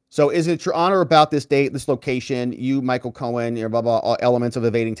 So is it your honor about this date, this location, you, Michael Cohen, your blah, blah, all elements of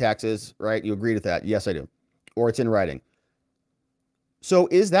evading taxes, right? You agreed with that? Yes, I do. Or it's in writing. So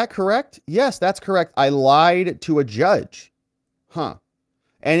is that correct? Yes, that's correct. I lied to a judge. Huh.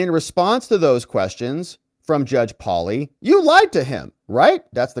 And in response to those questions from Judge Pauley, you lied to him, right?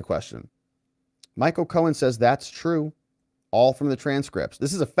 That's the question. Michael Cohen says that's true. All from the transcripts.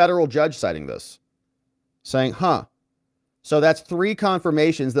 This is a federal judge citing this. Saying, huh. So that's 3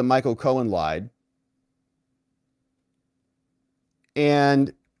 confirmations that Michael Cohen lied.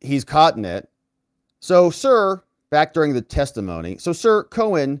 And he's caught in it. So, sir, back during the testimony, so, sir,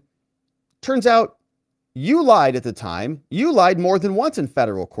 Cohen, turns out you lied at the time. You lied more than once in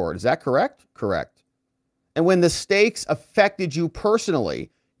federal court. Is that correct? Correct. And when the stakes affected you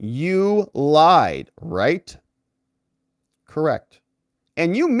personally, you lied, right? Correct.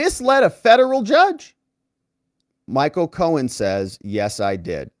 And you misled a federal judge? Michael Cohen says, yes, I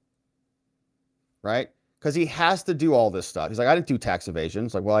did. right? Because he has to do all this stuff. He's like, I didn't do tax evasion.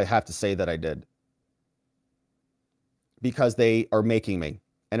 It's like, well, I have to say that I did because they are making me.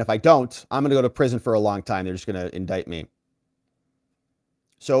 And if I don't, I'm going to go to prison for a long time. They're just going to indict me.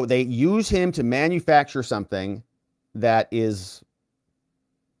 So they use him to manufacture something that is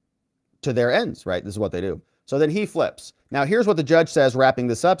to their ends, right? This is what they do. So then he flips. Now, here's what the judge says, wrapping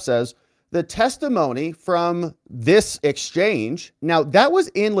this up, says, the testimony from this exchange, now that was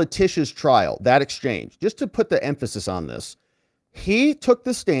in Letitia's trial, that exchange, just to put the emphasis on this. He took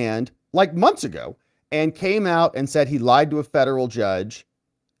the stand like months ago and came out and said he lied to a federal judge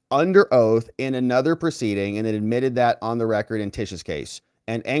under oath in another proceeding and then admitted that on the record in Tish's case.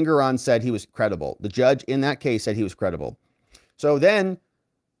 And Engeron said he was credible. The judge in that case said he was credible. So then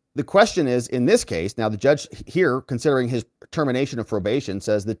the question is, in this case, now the judge here, considering his termination of probation,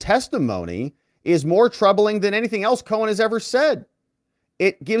 says the testimony is more troubling than anything else Cohen has ever said.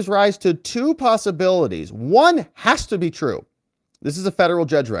 It gives rise to two possibilities. One has to be true. This is a federal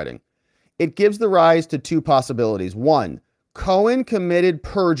judge writing. It gives the rise to two possibilities. One, Cohen committed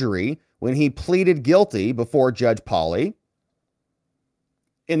perjury when he pleaded guilty before Judge Pauley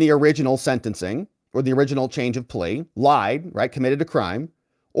in the original sentencing or the original change of plea, lied, right, committed a crime.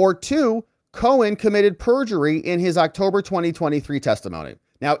 Or two, Cohen committed perjury in his October 2023 testimony.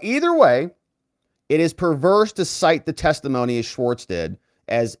 Now, either way, it is perverse to cite the testimony as Schwartz did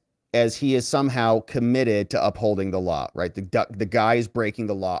as he is somehow committed to upholding the law, right? The guy is breaking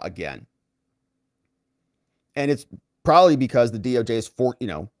the law again. And it's probably because the DOJ is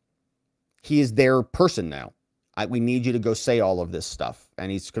he is their person now. We need you to go say all of this stuff.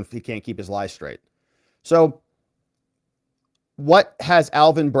 And he can't keep his lies straight. So what has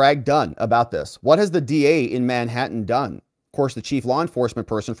Alvin Bragg done about this? What has the DA in Manhattan done? Of course, the chief law enforcement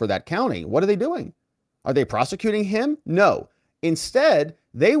person for that county. What are they doing? Are they prosecuting him? No. Instead,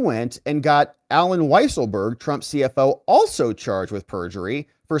 they went and got Alan Weisselberg, Trump's CFO, also charged with perjury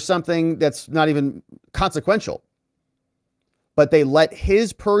for something that's not even consequential. But they let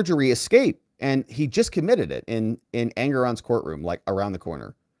his perjury escape, and he just committed it in Engeron's courtroom, like around the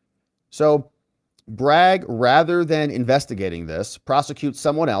corner. So Bragg, rather than investigating this, prosecutes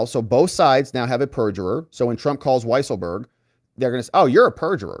someone else. So both sides now have a perjurer. So when Trump calls Weisselberg, they're going to say, oh, you're a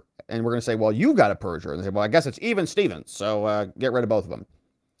perjurer. And we're going to say, well, you got a perjurer. And they say, well, I guess it's even Stevens. So get rid of both of them.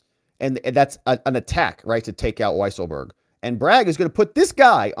 And that's an attack, right, to take out Weisselberg. And Bragg is going to put this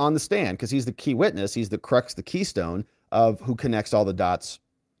guy on the stand because he's the key witness. He's the crux, the keystone of who connects all the dots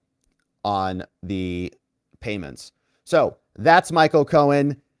on the payments. So that's Michael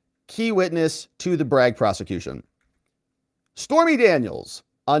Cohen, key witness to the Bragg prosecution. Stormy Daniels,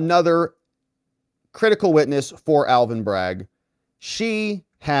 another critical witness for Alvin Bragg. She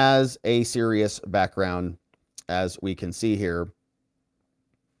has a serious background, as we can see here.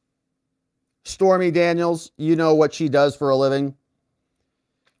 Stormy Daniels, you know what she does for a living,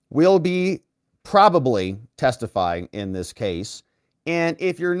 will be probably testifying in this case. And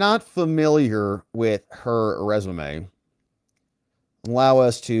if you're not familiar with her resume, allow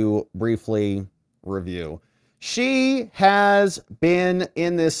us to briefly review. She has been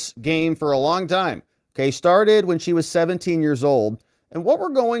in this game for a long time. Okay, started when she was 17 years old. And what we're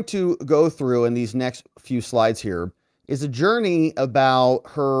going to go through in these next few slides here is a journey about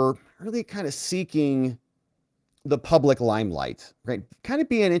her really kind of seeking the public limelight, right? Kind of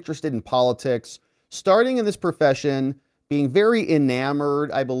being interested in politics, starting in this profession, being very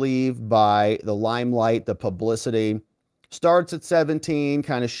enamored, I believe, by the limelight, the publicity. Starts at 17,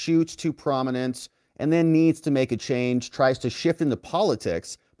 kind of shoots to prominence, and then needs to make a change, tries to shift into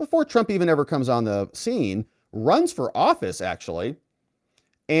politics before Trump even ever comes on the scene, runs for office, actually.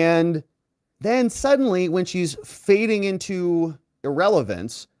 And then suddenly, when she's fading into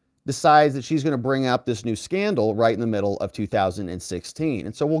irrelevance, decides that she's going to bring up this new scandal right in the middle of 2016.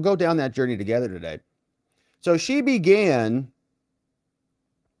 And so we'll go down that journey together today. So she began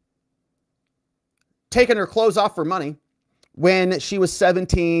taking her clothes off for money when she was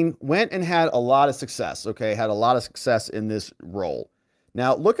 17, went and had a lot of success, okay? Had a lot of success in this role.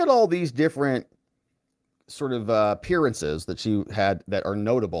 Now, look at all these different sort of appearances that she had that are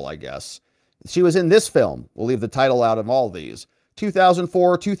notable, I guess. She was in this film. We'll leave the title out of all these.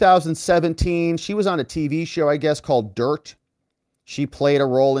 2004, 2017, she was on a TV show, I guess, called Dirt. She played a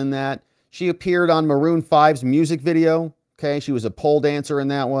role in that. She appeared on Maroon 5's music video. Okay, she was a pole dancer in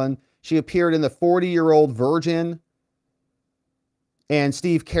that one. She appeared in The 40-Year-Old Virgin. And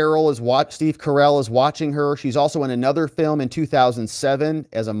Steve Carell is watching her. She's also in another film in 2007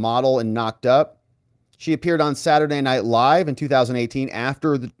 as a model in Knocked Up. She appeared on Saturday Night Live in 2018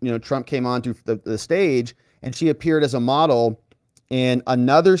 after Trump came onto the stage, and she appeared as a model in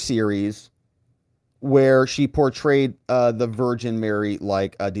another series where she portrayed the Virgin Mary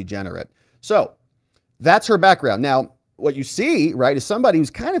like a degenerate. So that's her background. Now, what you see, right, is somebody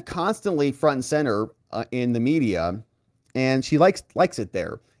who's kind of constantly front and center in the media, and she likes it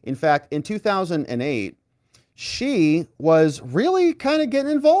there. In fact, in 2008, she was really kind of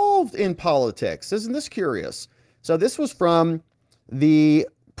getting involved in politics. Isn't this curious? So this was from the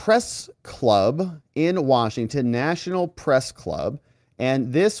Press Club in Washington, National Press Club,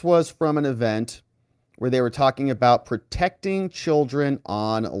 and this was from an event where they were talking about protecting children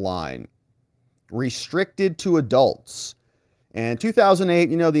online, restricted to adults. And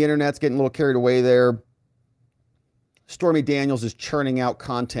 2008, you know, the internet's getting a little carried away there. Stormy Daniels is churning out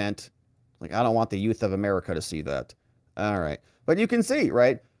content. Like, I don't want the youth of America to see that. All right. But you can see,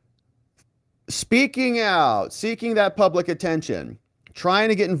 right? Speaking out, seeking that public attention, trying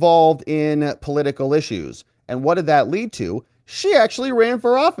to get involved in political issues. And what did that lead to? She actually ran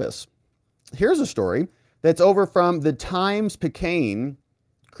for office. Here's a story that's over from the Times-Picayune.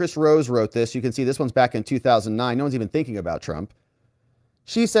 Chris Rose wrote this. You can see this one's back in 2009. No one's even thinking about Trump.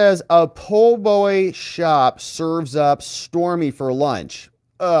 She says, a po' boy shop serves up Stormy for lunch.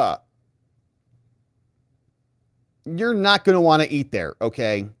 You're not going to want to eat there,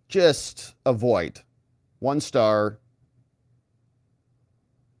 okay? Just avoid. 1 star.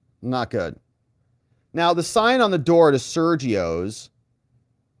 Not good. Now, the sign on the door to Sergio's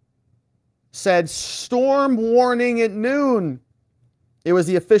said, storm warning at noon. It was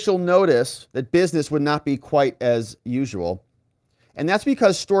the official notice that business would not be quite as usual. And that's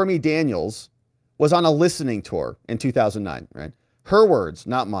because Stormy Daniels was on a listening tour in 2009, right? Her words,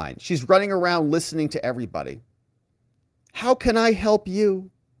 not mine. She's running around listening to everybody. How can I help you?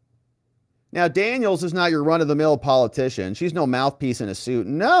 Now, Daniels is not your run-of-the-mill politician. She's no mouthpiece in a suit.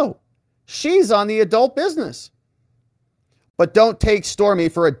 No, she's on the adult business. But don't take Stormy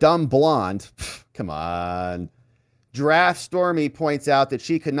for a dumb blonde. Come on. Draft Stormy points out that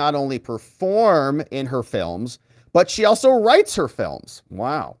she can not only perform in her films, but she also writes her films.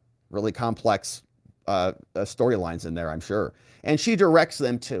 Wow. Really complex storylines in there, I'm sure. And she directs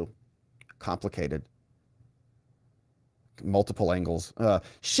them too. Complicated. Multiple angles.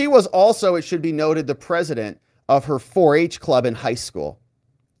 She was also, it should be noted, the president of her 4-H club in high school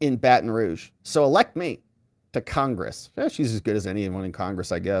in Baton Rouge. So elect me to Congress. She's as good as anyone in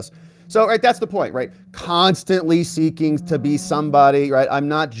Congress, I guess. So, right, that's the point, right? Constantly seeking to be somebody, right? I'm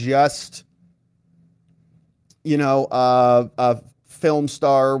not just, you know, a film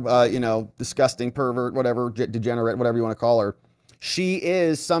star, you know, disgusting pervert, whatever, degenerate, whatever you want to call her. She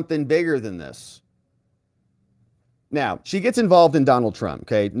is something bigger than this. Now, she gets involved in Donald Trump,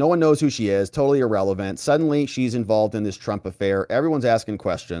 okay? No one knows who she is, totally irrelevant. Suddenly, she's involved in this Trump affair. Everyone's asking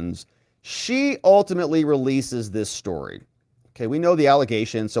questions. She ultimately releases this story. Okay, we know the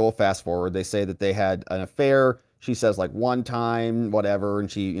allegation, so we'll fast forward. They say that they had an affair. She says like one time, whatever,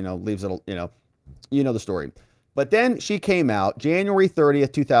 and she, you know, leaves it, you know the story. But then she came out January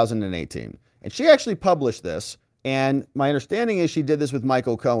 30th, 2018, and she actually published this. And my understanding is she did this with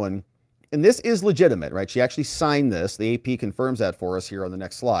Michael Cohen. And this is legitimate, right? She actually signed this. The AP confirms that for us here on the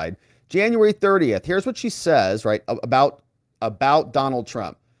next slide. January 30th. Here's what she says, right, about Donald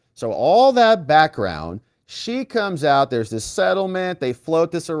Trump. So all that background, she comes out. There's this settlement. They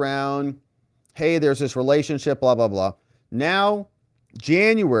float this around. Hey, there's this relationship, blah, blah, blah. Now,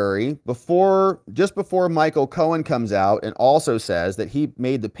 January, just before Michael Cohen comes out and also says that he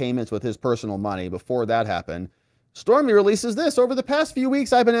made the payments with his personal money before that happened, Stormy releases this. Over the past few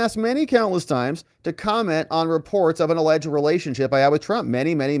weeks, I've been asked countless times to comment on reports of an alleged relationship I had with Trump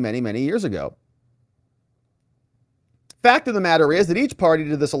many years ago. Fact of the matter is that each party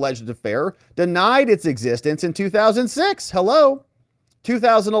to this alleged affair denied its existence in 2006. Hello.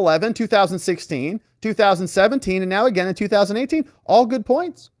 2011, 2016, 2017, and now again in 2018. All good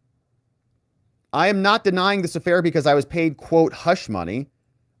points. I am not denying this affair because I was paid, quote, hush money,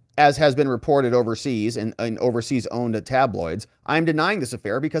 as has been reported overseas and overseas owned tabloids. I'm denying this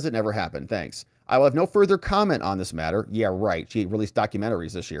affair because it never happened. Thanks. I will have no further comment on this matter. Yeah, right. She released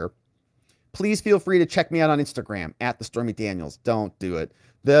documentaries this year. Please feel free to check me out on Instagram at the Stormy Daniels. Don't do it.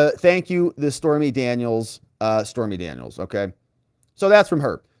 Thank you, the Stormy Daniels. Okay. So that's from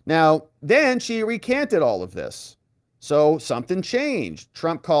her. Now, then she recanted all of this. So something changed.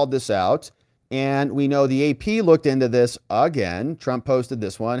 Trump called this out. And we know the AP looked into this again. Trump posted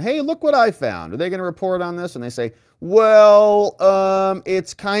this one. Hey, look what I found. Are they going to report on this? And they say, well,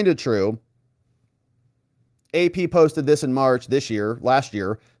 it's kind of true. AP posted this in March last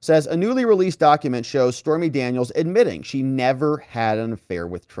year, says a newly released document shows Stormy Daniels admitting she never had an affair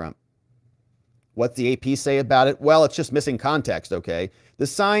with Trump. What's the AP say about it? Well, it's just missing context, okay? The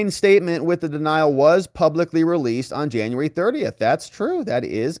signed statement with the denial was publicly released on January 30th. That's true. That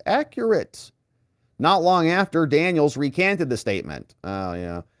is accurate. Not long after, Daniels recanted the statement. Oh,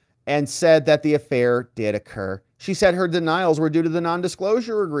 yeah. And said that the affair did occur. She said her denials were due to the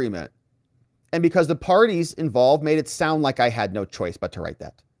non-disclosure agreement. And because the parties involved made it sound like I had no choice but to write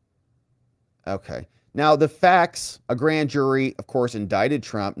that. Okay. Now, the facts, a grand jury, of course, indicted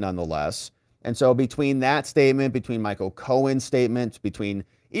Trump nonetheless. And so between that statement, between Michael Cohen's statement, between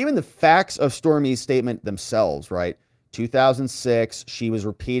even the facts of Stormy's statement themselves, right? 2006, she was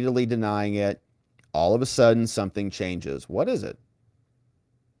repeatedly denying it. All of a sudden, something changes. What is it?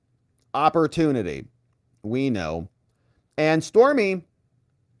 Opportunity. We know. And Stormy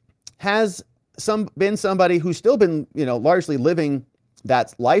has been somebody who's still been, largely living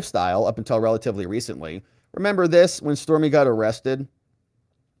that lifestyle up until relatively recently. Remember this, when Stormy got arrested?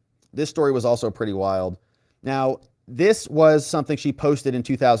 This story was also pretty wild. Now, this was something she posted in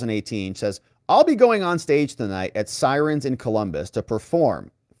 2018. It says, I'll be going on stage tonight at Sirens in Columbus to perform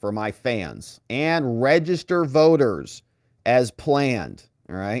for my fans and register voters as planned.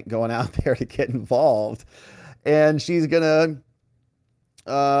 All right, going out there to get involved. And she's going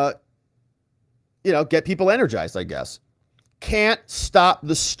to, get people energized, I guess. Can't stop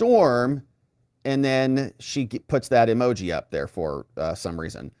the storm. And then she puts that emoji up there for some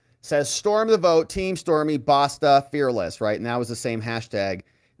reason. Says, storm the vote, Team Stormy, Basta, fearless, right? And that was the same hashtag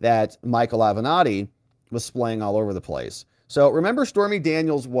that Michael Avenatti was splaying all over the place. So remember, Stormy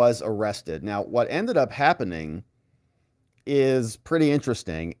Daniels was arrested. Now, what ended up happening is pretty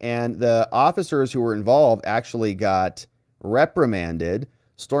interesting. And the officers who were involved actually got reprimanded.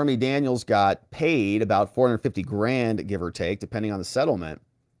 Stormy Daniels got paid about $450,000, give or take, depending on the settlement.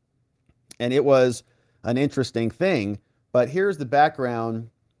 And it was an interesting thing. But here's the background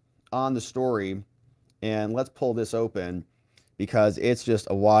on the story. And let's pull this open because it's just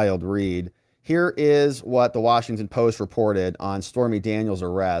a wild read. Here is what the Washington Post reported on Stormy Daniels'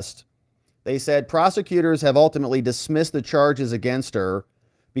 arrest. They said prosecutors have ultimately dismissed the charges against her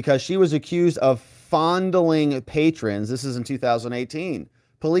because she was accused of fondling patrons. This is in 2018.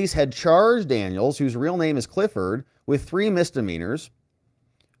 Police had charged Daniels, whose real name is Clifford, with 3 misdemeanors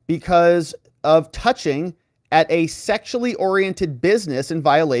because of touching at a sexually oriented business in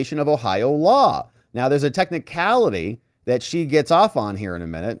violation of Ohio law. Now, there's a technicality that she gets off on here in a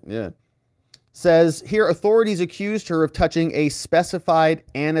minute. Yeah. Says here, authorities accused her of touching a specified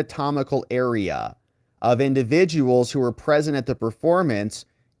anatomical area of individuals who were present at the performance,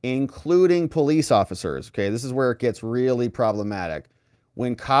 including police officers. Okay, this is where it gets really problematic.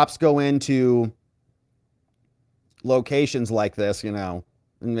 When cops go into locations like this, and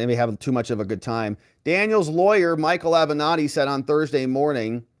maybe have too much of a good time. Daniel's lawyer, Michael Avenatti, said on Thursday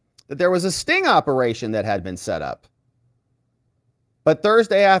morning that there was a sting operation that had been set up. But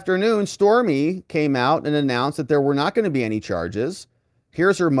Thursday afternoon, Stormy came out and announced that there were not going to be any charges.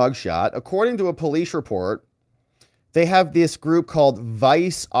 Here's her mugshot. According to a police report, they have this group called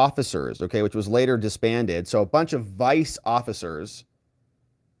Vice Officers, okay, which was later disbanded. So a bunch of Vice Officers.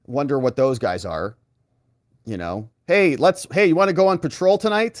 Wonder what those guys are. Hey, you want to go on patrol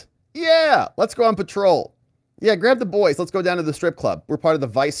tonight? Yeah, let's go on patrol. Yeah, grab the boys. Let's go down to the strip club. We're part of the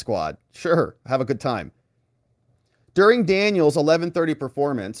Vice Squad. Sure, have a good time. During Daniels' 11:30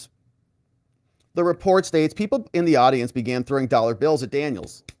 performance, the report states people in the audience began throwing dollar bills at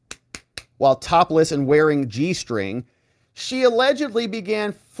Daniels. While topless and wearing G-string, she allegedly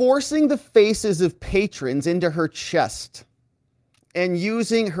began forcing the faces of patrons into her chest and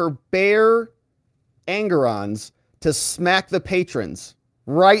using her bare angerons to smack the patrons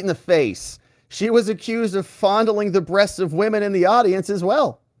right in the face. She was accused of fondling the breasts of women in the audience as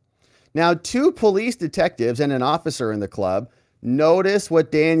well. Now, 2 police detectives and an officer in the club noticed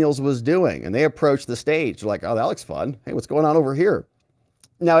what Daniels was doing, and they approached the stage. They're like, oh, that looks fun. Hey, what's going on over here?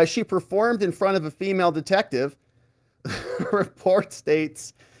 Now, as she performed in front of a female detective, the report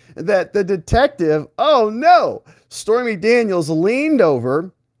states that the detective, oh no, Stormy Daniels leaned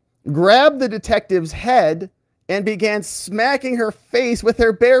over, grabbed the detective's head, and began smacking her face with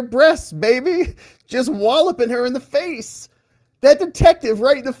her bare breasts, baby. Just walloping her in the face. That detective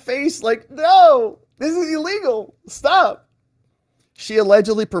right in the face, like, no, this is illegal. Stop. She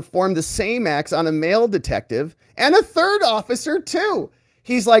allegedly performed the same acts on a male detective and a third officer, too.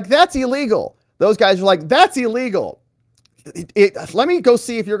 He's like, that's illegal. Those guys are like, that's illegal. Let me go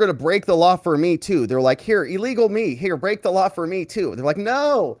see if you're going to break the law for me, too. They're like, here, illegal me. Here, break the law for me, too. They're like,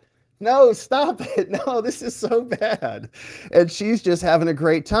 no, stop it. No, this is so bad. And she's just having a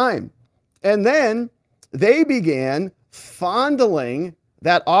great time. And then they began fondling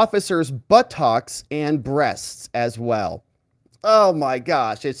that officer's buttocks and breasts as well. Oh my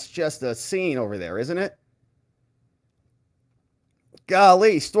gosh, it's just a scene over there, isn't it?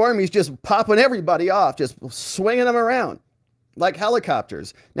 Golly, Stormy's just popping everybody off, just swinging them around like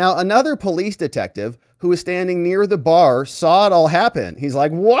helicopters. Now, another police detective who was standing near the bar saw it all happen. He's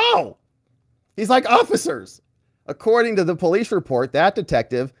like, whoa! He's like, officers! According to the police report, that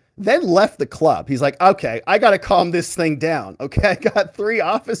detective then left the club. He's like, okay, I got to calm this thing down. Okay, I got 3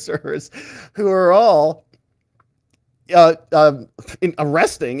 officers who are all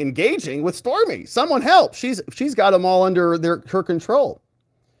engaging with Stormy. Someone help. She's got them all under her control.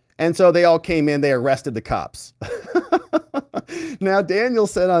 And so they all came in, they arrested the cops. Now, Daniel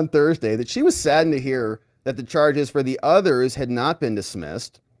said on Thursday that she was saddened to hear that the charges for the others had not been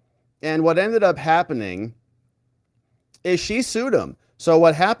dismissed. And what ended up happening is she sued him. So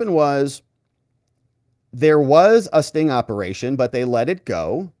what happened was there was a sting operation, but they let it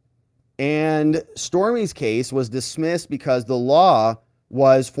go. And Stormy's case was dismissed because the law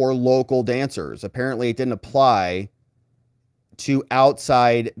was for local dancers. Apparently, it didn't apply to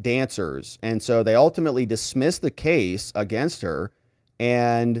outside dancers. And so they ultimately dismissed the case against her,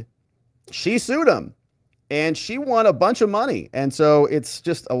 and she sued him. And she won a bunch of money. And so it's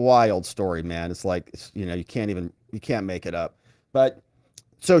just a wild story, man. It's like, you know, you can't make it up. But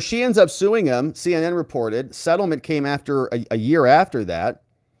so she ends up suing him. CNN reported settlement came after a year after that,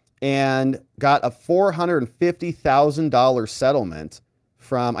 and got a $450,000 settlement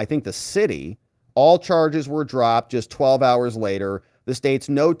from, I think, the city. All charges were dropped just 12 hours later. The state's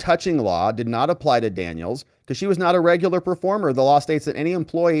no touching law did not apply to Daniels because she was not a regular performer. The law states that any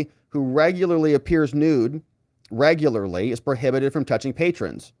employee who regularly appears nude regularly is prohibited from touching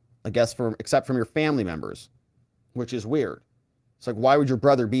patrons, I guess, except from your family members, which is weird. It's like, why would your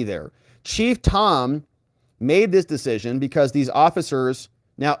brother be there? Chief Tom made this decision because these officers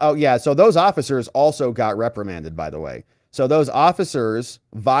now, oh yeah, so those officers also got reprimanded, by the way. So those officers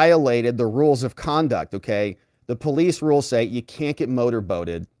violated the rules of conduct, okay? The police rules say you can't get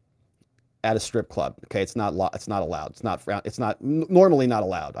motorboated at a strip club, okay? It's not allowed. It's not normally not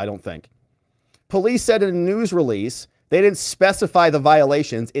allowed, I don't think. Police said in a news release, they didn't specify the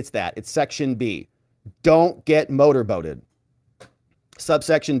violations. It's Section B. Don't get motorboated.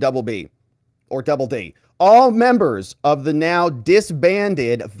 Subsection double B or double D. All members of the now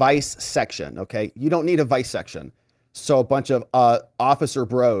disbanded vice section, okay? You don't need a vice section. So a bunch of officer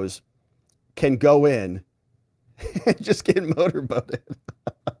bros can go in and just get motorboated.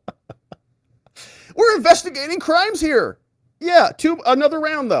 We're investigating crimes here. Yeah, another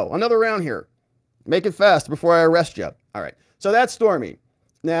round though. Another round here. Make it fast before I arrest you. All right. So that's Stormy.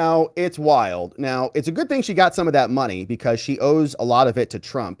 Now, it's wild. Now, it's a good thing she got some of that money because she owes a lot of it to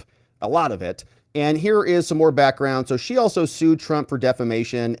Trump. A lot of it. And here is some more background. So she also sued Trump for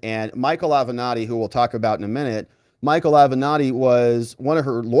defamation, and Michael Avenatti, who we'll talk about in a minute, Michael Avenatti was one of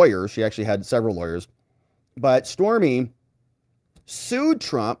her lawyers. She actually had several lawyers. But Stormy sued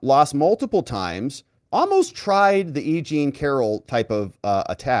Trump, lost multiple times, almost tried the E. Jean Carroll type of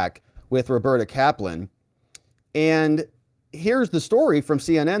attack with Roberta Kaplan. And here's the story from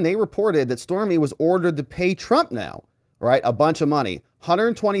CNN. They reported that Stormy was ordered to pay Trump now, right? A bunch of money,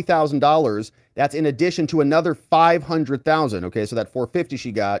 $120,000. That's in addition to another $500,000. Okay, so that $450,000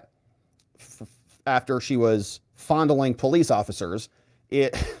 she got after she was fondling police officers.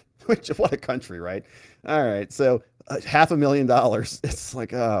 What a country, right? All right, so $500,000. It's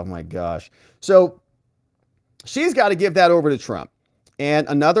like, oh my gosh. So she's got to give that over to Trump, and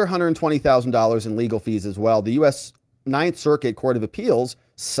another $120,000 in legal fees as well. The U.S. Ninth Circuit Court of Appeals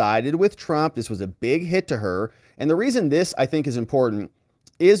sided with Trump. This was a big hit to her. And the reason this, I think, is important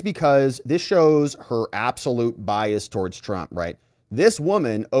is because this shows her absolute bias towards Trump, right? This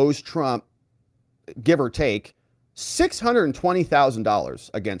woman owes Trump, give or take, $620,000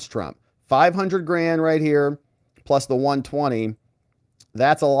 against Trump. $500,000 right here, plus the $120,000.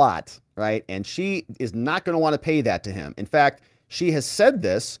 That's a lot, right? And she is not going to want to pay that to him. In fact, she has said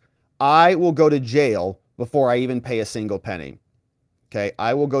this: I will go to jail before I even pay a single penny. Okay,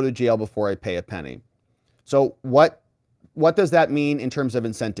 I will go to jail before I pay a penny. So what does that mean in terms of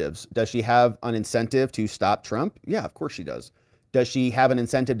incentives? Does she have an incentive to stop Trump? Yeah, of course she does. Does she have an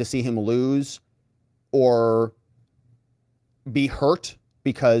incentive to see him lose or be hurt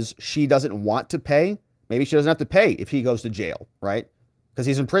because she doesn't want to pay? Maybe she doesn't have to pay if he goes to jail, right? Because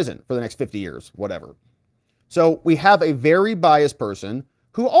he's in prison for the next 50 years, whatever. So we have a very biased person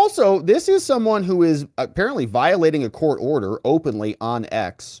who also, this is someone who is apparently violating a court order openly on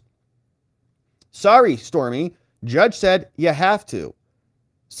X. Sorry, Stormy. Judge said you have to.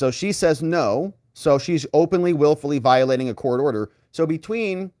 So she says no. So she's openly, willfully violating a court order. So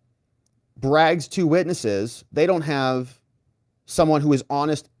between Bragg's two witnesses, they don't have someone who is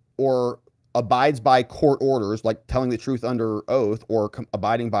honest or abides by court orders, like telling the truth under oath or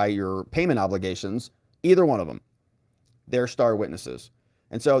abiding by your payment obligations, either one of them. They're star witnesses.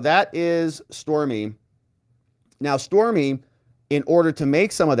 And so that is Stormy. Now, Stormy, in order to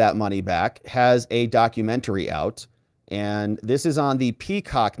make some of that money back, has a documentary out. And this is on the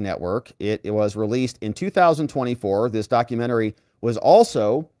Peacock network. It was released in 2024. This documentary was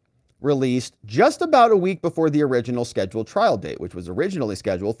also released just about a week before the original scheduled trial date, which was originally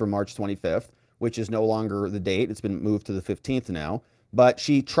scheduled for March 25th, which is no longer the date. It's been moved to the 15th now. But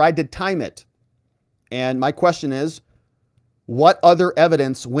she tried to time it. And my question is, what other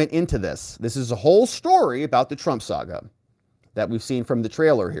evidence went into this? This is a whole story about the Trump saga that we've seen from the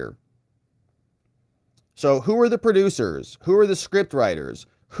trailer here. So who are the producers? Who are the script writers?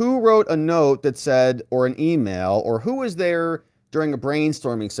 Who wrote a note that said, or an email, or who was there during a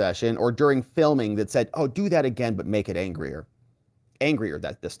brainstorming session or during filming that said, oh, do that again, but make it angrier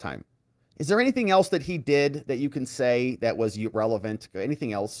that this time? Is there anything else that he did that you can say that was relevant?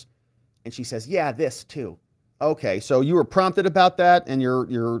 Anything else? And she says, yeah, this too. Okay, so you were prompted about that, and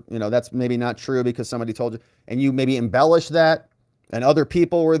that's maybe not true because somebody told you, and you maybe embellished that, and other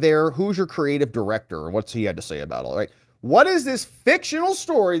people were there. Who's your creative director? What's he had to say about it? All right. What is this fictional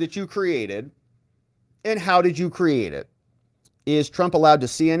story that you created, and how did you create it? Is Trump allowed to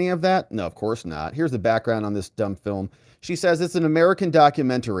see any of that? No, of course not. Here's the background on this dumb film. She says it's an American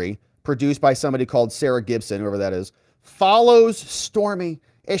documentary produced by somebody called Sarah Gibson, whoever that is, follows Stormy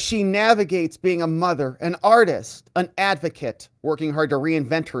as she navigates being a mother, an artist, an advocate, working hard to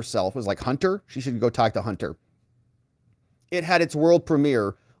reinvent herself. It was like Hunter. She should go talk to Hunter. It had its world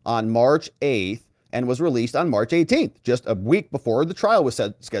premiere on March 8th and was released on March 18th, just a week before the trial was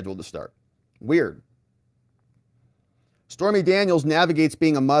scheduled to start. Weird. Stormy Daniels navigates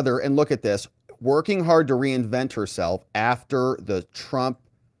being a mother, and look at this, working hard to reinvent herself after the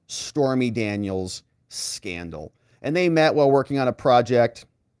Trump-Stormy Daniels scandal. And they met while working on a project.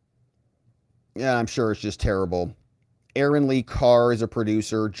 Yeah, I'm sure it's just terrible. Aaron Lee Carr is a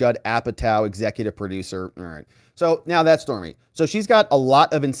producer. Judd Apatow, executive producer. All right. So now that's Stormy. So she's got a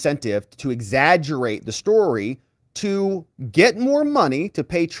lot of incentive to exaggerate the story to get more money to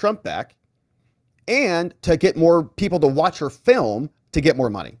pay Trump back and to get more people to watch her film to get more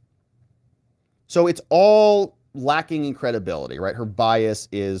money. So it's all lacking in credibility, right? Her bias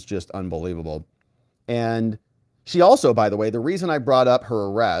is just unbelievable. And she also, by the way, the reason I brought up her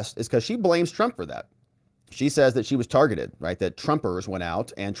arrest is because she blames Trump for that. She says that she was targeted, right? That Trumpers went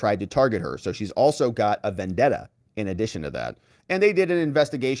out and tried to target her. So she's also got a vendetta in addition to that. And they did an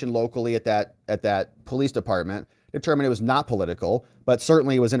investigation locally at that police department, determined it was not political, but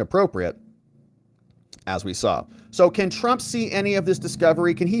certainly it was inappropriate, as we saw. So can Trump see any of this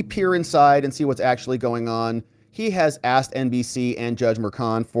discovery? Can he peer inside and see what's actually going on? He has asked NBC and Judge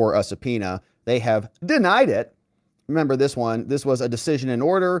Merchan for a subpoena. They have denied it. Remember this one. This was a decision in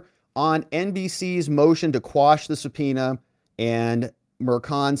order on NBC's motion to quash the subpoena, and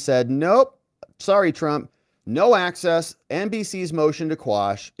Merchan said, nope, sorry, Trump, no access. NBC's motion to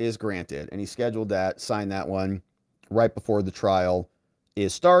quash is granted. And he scheduled that, signed that one right before the trial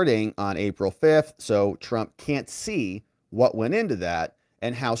is starting on April 5th. So Trump can't see what went into that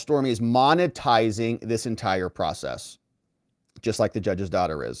and how Stormy is monetizing this entire process, just like the judge's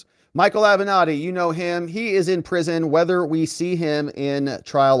daughter is. Michael Avenatti, you know him. He is in prison. Whether we see him in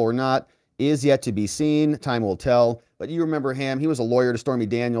trial or not is yet to be seen. Time will tell. But you remember him. He was a lawyer to Stormy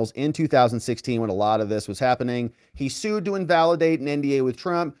Daniels in 2016 when a lot of this was happening. He sued to invalidate an NDA with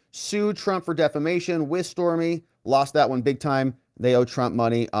Trump, sued Trump for defamation with Stormy, lost that one big time. They owe Trump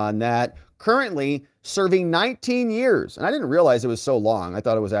money on that. Currently serving 19 years. And I didn't realize it was so long. I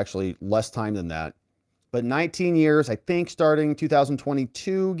thought it was actually less time than that. But 19 years, I think, starting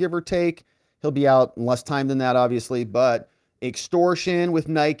 2022, give or take. He'll be out in less time than that, obviously. But extortion with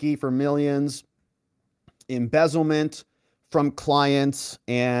Nike for millions, embezzlement from clients,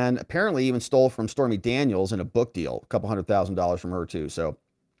 and apparently even stole from Stormy Daniels in a book deal, a couple $100,000 from her too. So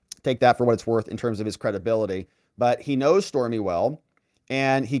take that for what it's worth in terms of his credibility. But he knows Stormy well,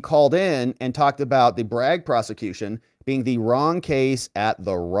 and he called in and talked about the Bragg prosecution being the wrong case at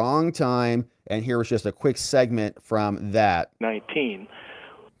the wrong time. And here was just a quick segment from that. 19.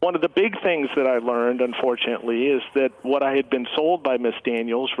 One of the big things that I learned, unfortunately, is that what I had been sold by Ms.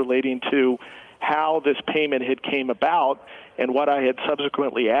 Daniels relating to how this payment had came about and what I had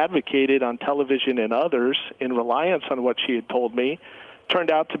subsequently advocated on television and others in reliance on what she had told me turned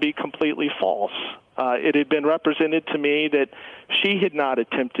out to be completely false. It had been represented to me that she had not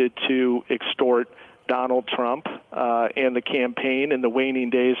attempted to extort Donald Trump and the campaign in the waning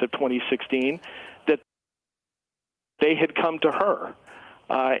days of 2016, that they had come to her.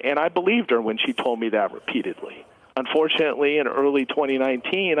 And I believed her when she told me that repeatedly. Unfortunately, in early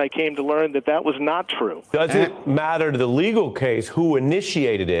 2019, I came to learn that that was not true. Does it matter to the legal case who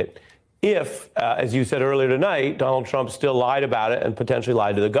initiated it if, as you said earlier tonight, Donald Trump still lied about it and potentially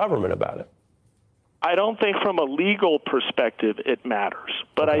lied to the government about it? I don't think from a legal perspective it matters,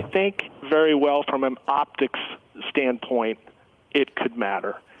 but I think very well from an optics standpoint it could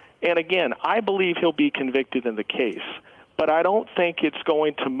matter. And again, I believe he'll be convicted in the case, but I don't think it's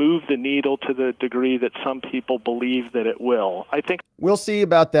going to move the needle to the degree that some people believe that it will. I think we'll see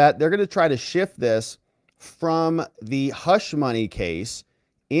about that. They're going to try to shift this from the hush money case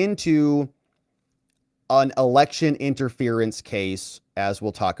into an election interference case, as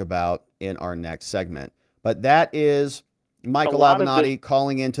we'll talk about in our next segment. But that is Michael Avenatti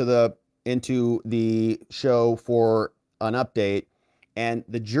calling into the show for an update, and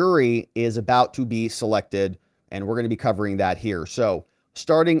the jury is about to be selected, and we're going to be covering that here. So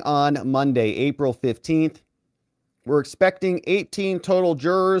starting on Monday, April 15th, we're expecting 18 total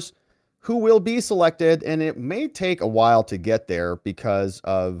jurors who will be selected, and it may take a while to get there because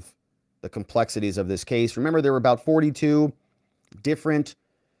of the complexities of this case. Remember, there were about 42 different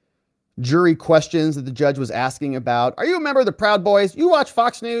jury questions that the judge was asking about. Are you a member of the Proud Boys? You watch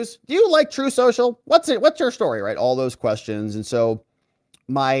Fox News? Do you like True Social? What's your story, right? All those questions. And so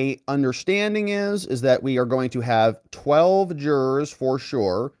my understanding is that we are going to have 12 jurors for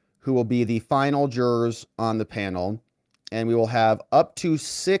sure who will be the final jurors on the panel. And we will have up to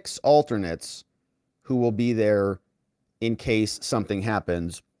 6 alternates who will be there in case something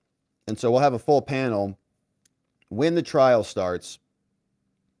happens. And so we'll have a full panel when the trial starts,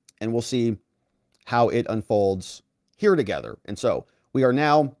 and we'll see how it unfolds here together. And so we are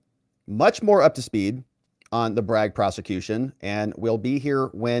now much more up to speed on the Bragg prosecution, and we'll be here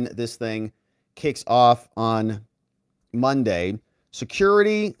when this thing kicks off on Monday.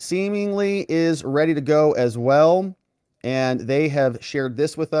 Security seemingly is ready to go as well, and they have shared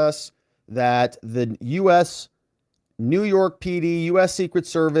this with us, that the U.S. New York PD, U.S. Secret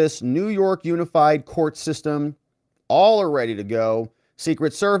Service, New York Unified Court System, all are ready to go.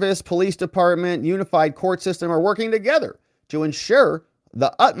 Secret Service, Police Department, Unified Court System are working together to ensure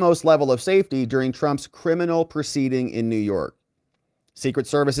the utmost level of safety during Trump's criminal proceeding in New York. Secret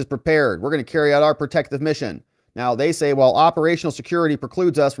Service is prepared. We're going to carry out our protective mission. Now, they say while operational security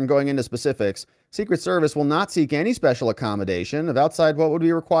precludes us from going into specifics, Secret Service will not seek any special accommodation of outside what would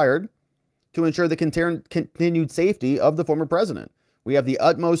be required to ensure the continued safety of the former president. We have the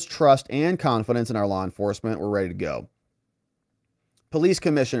utmost trust and confidence in our law enforcement. We're ready to go. Police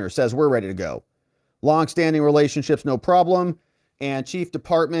Commissioner says we're ready to go. Long-standing relationships, no problem. And Chief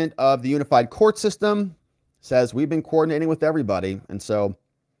Department of the Unified Court System says we've been coordinating with everybody. And so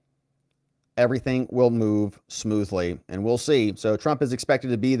everything will move smoothly, and we'll see. So Trump is expected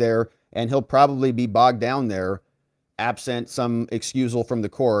to be there, and he'll probably be bogged down there absent some excusal from the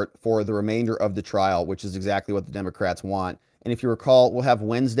court for the remainder of the trial, which is exactly what the Democrats want. And if you recall, we'll have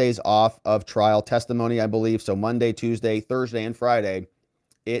Wednesdays off of trial testimony, I believe. So Monday, Tuesday, Thursday, and Friday,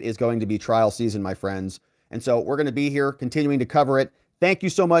 it is going to be trial season, my friends. And so we're going to be here continuing to cover it. Thank you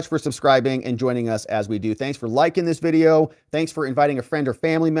so much for subscribing and joining us as we do. Thanks for liking this video. Thanks for inviting a friend or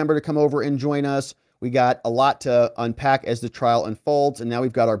family member to come over and join us. We got a lot to unpack as the trial unfolds. And now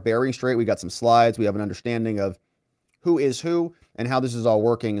we've got our bearing straight. We got some slides. We have an understanding of who is who and how this is all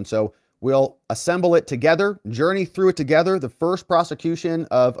working. And so we'll assemble it together, journey through it together. The first prosecution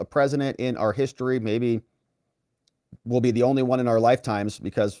of a president in our history, maybe will be the only one in our lifetimes,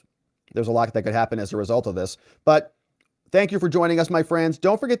 because there's a lot that could happen as a result of this. But thank you for joining us, my friends.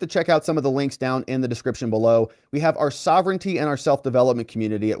 Don't forget to check out some of the links down in the description below. We have our sovereignty and our self-development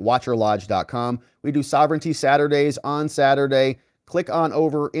community at watcherlodge.com. We do Sovereignty Saturdays on Saturday. Click on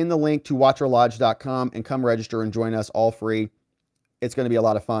over in the link to watcherlodge.com and come register and join us, all free. It's going to be a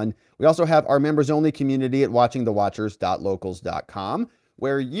lot of fun. We also have our members-only community at watchingthewatchers.locals.com,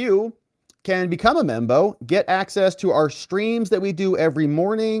 where you can become a member, get access to our streams that we do every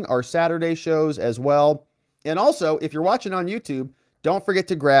morning, our Saturday shows as well. And also, if you're watching on YouTube, don't forget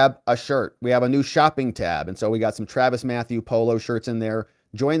to grab a shirt. We have a new shopping tab, and so we got some Travis Matthew polo shirts in there.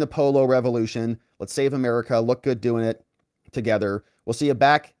 Join the polo revolution. Let's save America. Look good doing it together. We'll see you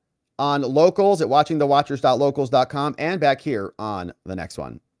back on Locals at watchingthewatchers.locals.com and back here on the next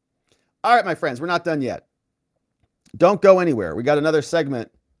one. All right, my friends, we're not done yet. Don't go anywhere. We got another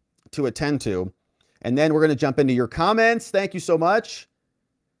segment to attend to, and then we're going to jump into your comments. Thank you so much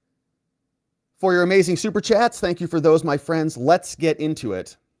for your amazing super chats. Thank you for those, my friends. Let's get into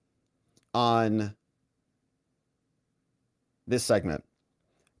it on this segment.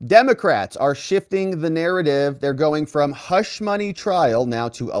 Democrats are shifting the narrative. They're going from hush money trial now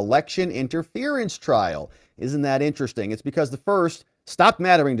to election interference trial. Isn't that interesting? It's because the first stopped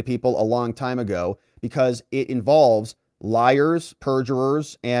mattering to people a long time ago because it involves liars,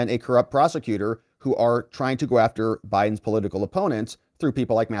 perjurers, and a corrupt prosecutor who are trying to go after Biden's political opponents through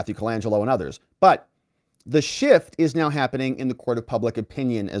people like Matthew Colangelo and others. But the shift is now happening in the court of public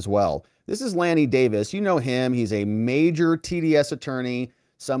opinion as well. This is Lanny Davis. You know him. He's a major TDS attorney,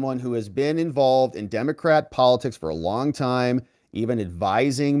 someone who has been involved in Democrat politics for a long time, even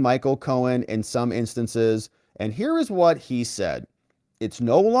advising Michael Cohen in some instances. And here is what he said. It's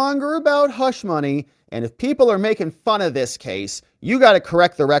no longer about hush money. And if people are making fun of this case, you got to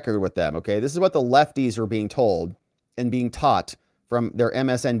correct the record with them. Okay, this is what the lefties are being told and being taught from their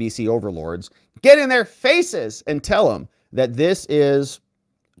MSNBC overlords. Get in their faces and tell them that this is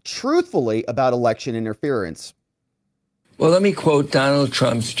truthfully about election interference. Well, let me quote Donald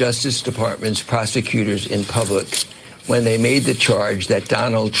Trump's Justice Department's prosecutors in public when they made the charge that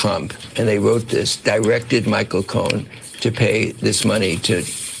Donald Trump, and they wrote this, directed Michael Cohen to pay this money to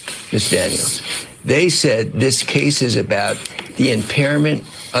Ms. Daniels. They said this case is about the impairment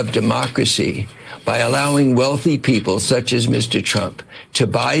of democracy by allowing wealthy people such as Mr. Trump to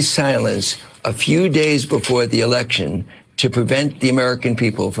buy silence a few days before the election to prevent the American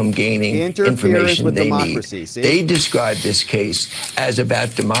people from gaining information they need. See? They describe this case as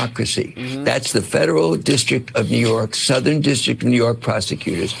about democracy. That's the Federal District of New York, Southern District of New York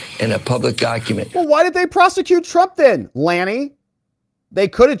prosecutors in a public document. Well, why did they prosecute Trump then, Lanny? They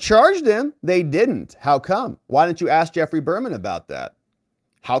could have charged him. They didn't. How come? Why didn't you ask Jeffrey Berman about that?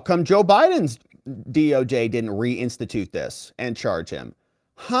 How come Joe Biden's DOJ didn't reinstitute this and charge him?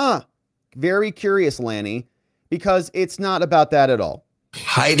 Huh. Very curious, Lanny. Because it's not about that at all.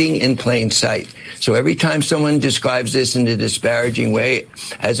 Hiding in plain sight. So every time someone describes this in a disparaging way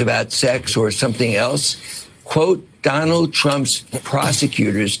as about sex or something else, quote Donald Trump's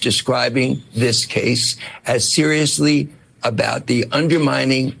prosecutors describing this case as seriously about the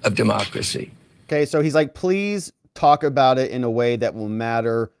undermining of democracy. Okay, so he's like, please talk about it in a way that will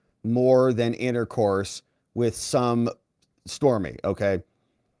matter more than intercourse with some Stormy, okay?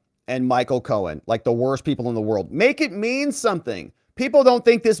 And Michael Cohen, like the worst people in the world. Make it mean something. People don't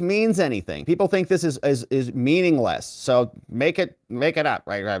think this means anything. People think this is meaningless. So make it up,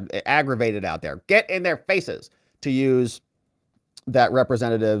 right? Aggravate it out there. Get in their faces, to use that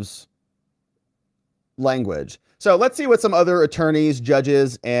representative's language. So let's see what some other attorneys,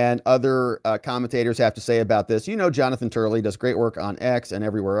 judges, and other commentators have to say about this. You know, Jonathan Turley does great work on X and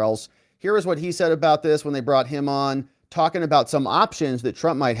everywhere else. Here is what he said about this when they brought him on, talking about some options that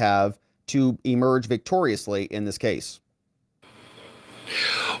Trump might have to emerge victoriously in this case.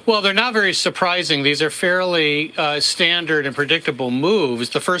 Well, they're not very surprising. These are fairly standard and predictable moves.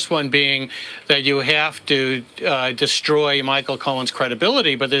 The first one being that you have to destroy Michael Cohen's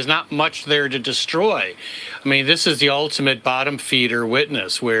credibility, but there's not much there to destroy. I mean, this is the ultimate bottom feeder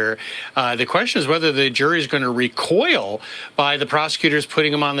witness, where the question is whether the jury is going to recoil by the prosecutors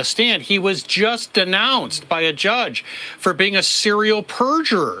putting him on the stand. He was just denounced by a judge for being a serial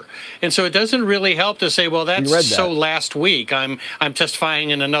perjurer. And so it doesn't really help to say, well, that's so last week. I'm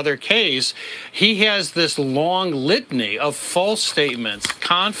testifying in another case. He has this long litany of false statements,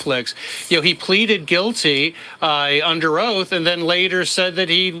 conflicts. You know, he pleaded guilty under oath and then later said that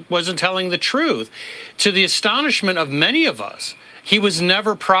he wasn't telling the truth. To the astonishment of many of us, he was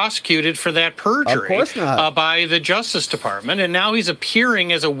never prosecuted for that perjury by the Justice Department, and now he's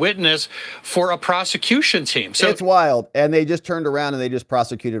appearing as a witness for a prosecution team. So it's wild, and they just turned around and they just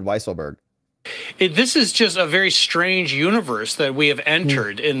prosecuted Weisselberg. This is just a very strange universe that we have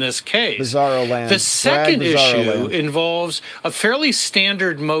entered in this case. Bizarro land. The second issue involves a fairly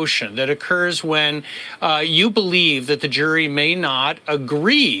standard motion that occurs when you believe that the jury may not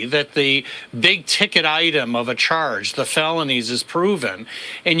agree that the big ticket item of a charge, the felonies, is proven.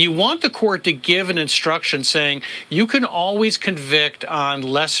 And you want the court to give an instruction saying you can always convict on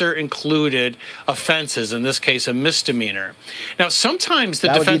lesser included offenses, in this case a misdemeanor. Now, sometimes the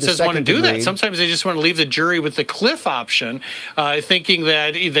defenses want to do that. Sometimes they just want to leave the jury with the cliff option, thinking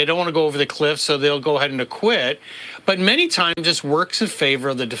that they don't want to go over the cliff, so they'll go ahead and acquit. But many times this works in favor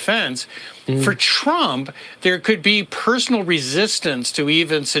of the defense. For Trump, there could be personal resistance to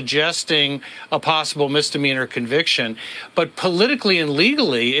even suggesting a possible misdemeanor conviction. But politically and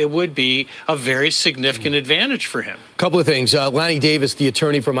legally, it would be a very significant advantage for him. A couple of things. Lanny Davis, the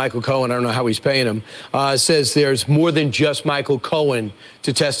attorney for Michael Cohen, I don't know how he's paying him, says there's more than just Michael Cohen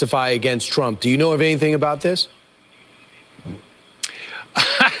to testify against Trump. Do you know of anything about this?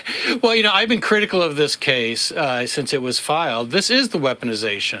 Well, you know, I've been critical of this case since it was filed. This is the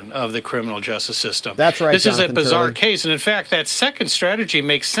weaponization of the criminal justice system. That's right, This Jonathan is a bizarre Turley. case. And in fact, that second strategy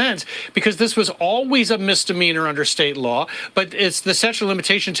makes sense because this was always a misdemeanor under state law, but it's the statute of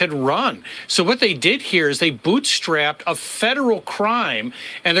limitations had run. So what they did here is they bootstrapped a federal crime,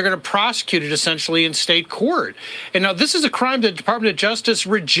 and they're going to prosecute it essentially in state court. And now this is a crime that the Department of Justice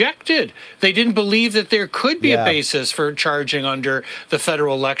rejected. They didn't believe that there could be a basis for charging under the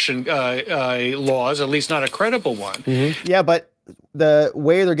federal election laws, at least not a credible one. Yeah, but the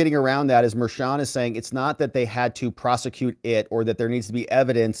way they're getting around that is Mershon is saying it's not that they had to prosecute it or that there needs to be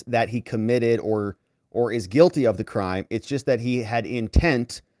evidence that he committed or is guilty of the crime. It's just that he had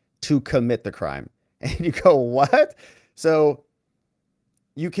intent to commit the crime. And you go, what? So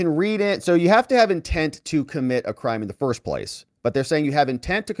you can read it. So you have to have intent to commit a crime in the first place. But they're saying you have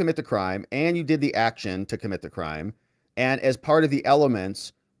intent to commit the crime and you did the action to commit the crime. And as part of the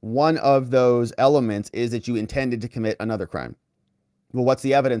elements, one of those elements is that you intended to commit another crime. Well, what's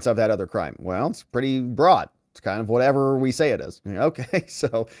the evidence of that other crime? Well, it's pretty broad. It's kind of whatever we say it is. Okay,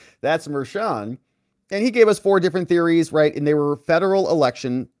 so that's Mershon. And he gave us 4 different theories, right? And they were federal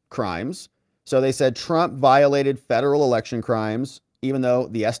election crimes. So they said Trump violated federal election crimes, even though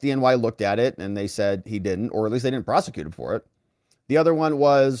the SDNY looked at it and they said he didn't, or at least they didn't prosecute him for it. The other one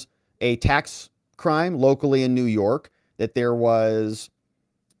was a tax crime locally in New York, that there was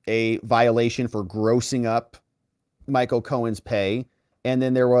a violation for grossing up Michael Cohen's pay. And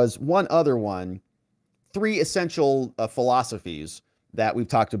then there was one other one, 3 essential philosophies that we've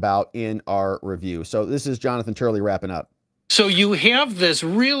talked about in our review. So this is Jonathan Turley wrapping up. So you have this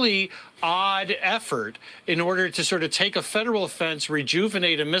really odd effort in order to sort of take a federal offense,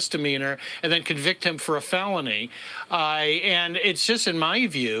 rejuvenate a misdemeanor, and then convict him for a felony. And it's just, in my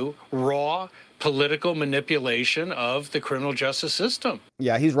view, raw political manipulation of the criminal justice system.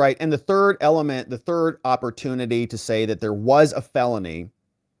 Yeah, he's right. And the third element, the third opportunity to say that there was a felony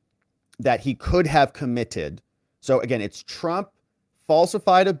that he could have committed. So again, it's Trump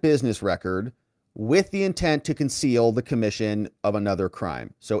falsified a business record with the intent to conceal the commission of another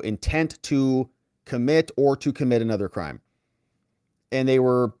crime. So intent to commit or to commit another crime. And they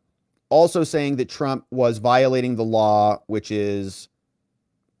were also saying that Trump was violating the law, which is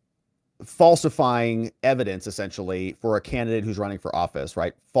falsifying evidence essentially for a candidate who's running for office,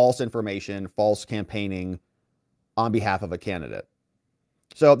 right? False information, false campaigning on behalf of a candidate.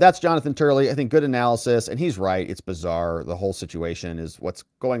 So that's Jonathan Turley. I think good analysis, and he's right. It's bizarre. The whole situation is what's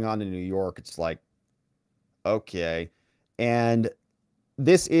going on in New York. It's like, okay. And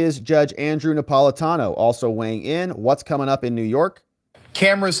this is Judge Andrew Napolitano also weighing in. What's coming up in New York?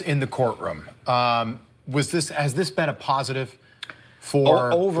 Cameras in the courtroom. Has this been a positive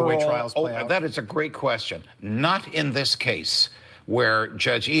for overall, the way trials play out? That is a great question. Not in this case, where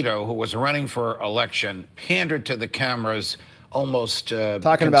Judge Ito, who was running for election, pandered to the cameras almost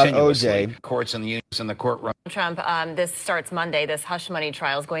talking about OJ. Courts and the unions in the courtroom. Trump, this starts Monday. This hush money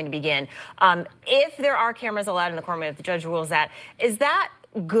trial is going to begin. If there are cameras allowed in the courtroom, if the judge rules that, is that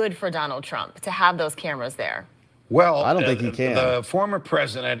good for Donald Trump to have those cameras there? Well, I don't think he can. The former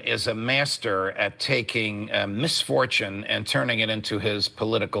president is a master at taking misfortune and turning it into his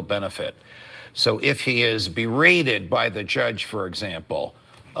political benefit. So if he is berated by the judge, for example,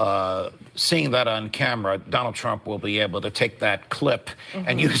 seeing that on camera, Donald Trump will be able to take that clip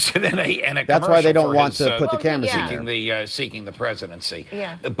and use it in a That's why they don't commercial want for to put the cameras in there. seeking the presidency.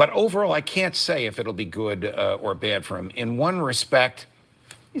 Yeah. But overall, I can't say if it'll be good or bad for him. In one respect,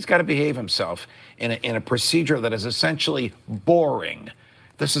 he's got to behave himself in a procedure that is essentially boring.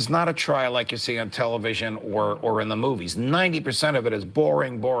 This is not a trial like you see on television or in the movies. 90% of it is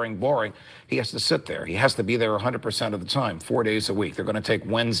boring, boring, boring. He has to sit there. He has to be there 100% of the time, 4 days a week. They're going to take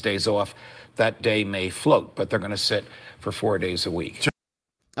Wednesdays off. That day may float, but they're going to sit for 4 days a week.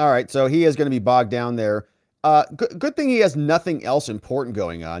 All right, so he is going to be bogged down there. Good thing he has nothing else important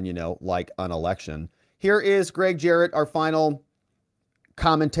going on, you know, like an election. Here is Greg Jarrett, our final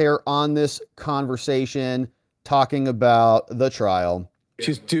commentator on this conversation, talking about the trial.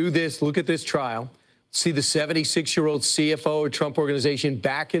 Just do this. Look at this trial. See the 76-year-old CFO of Trump Organization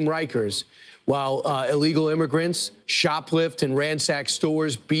back in Rikers while illegal immigrants shoplift and ransack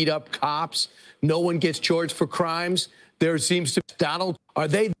stores, beat up cops. No one gets charged for crimes. There seems to be, Donald, are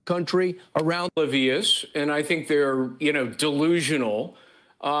they the country around? Oblivious, and I think they're, delusional.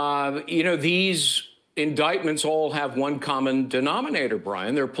 These indictments all have one common denominator,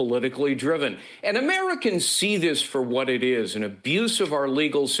 Brian. They're politically driven. And Americans see this for what it is, an abuse of our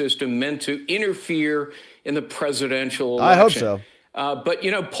legal system meant to interfere in the presidential election. I hope so.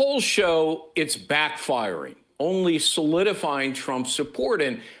 But, polls show it's backfiring only solidifying Trump's support.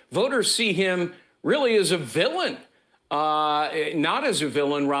 And voters see him really as a villain, not as a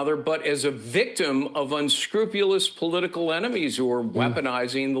villain, rather, but as a victim of unscrupulous political enemies who are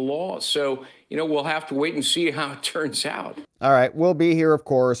weaponizing the law. So, you know, we'll have to wait and see how it turns out. All right. We'll be here, of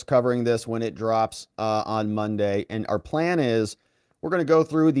course, covering this when it drops on Monday. And our plan is we're going to go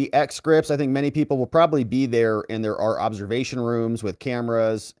through the X scripts. I think many people will probably be there, and there are observation rooms with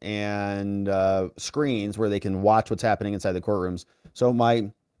cameras and screens where they can watch what's happening inside the courtrooms. So my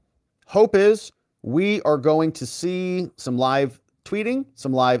hope is we are going to see some live tweeting,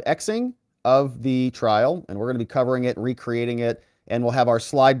 some live Xing of the trial, and we're going to be covering it, recreating it, and we'll have our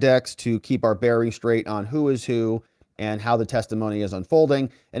slide decks to keep our bearing straight on who is who and how the testimony is unfolding.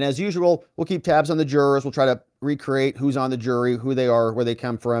 And as usual, we'll keep tabs on the jurors. We'll try to recreate who's on the jury, who they are, where they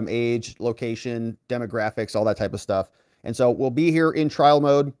come from, age, location, demographics, all that type of stuff. And so we'll be here in trial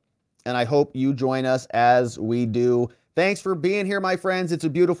mode, and I hope you join us as we do. Thanks for being here, my friends. It's a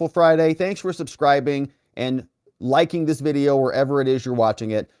beautiful Friday. Thanks for subscribing and liking this video wherever it is you're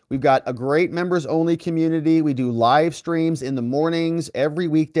watching it. We've got a great members-only community. We do live streams in the mornings, every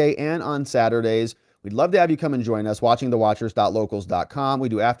weekday, and on Saturdays. We'd love to have you come and join us, watchingthewatchers.locals.com. We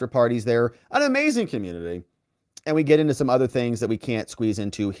do after parties there, an amazing community. And we get into some other things that we can't squeeze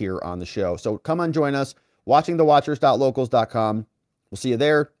into here on the show. So come on, join us, watchingthewatchers.locals.com. We'll see you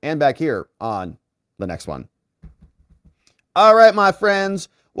there and back here on the next one. All right, my friends.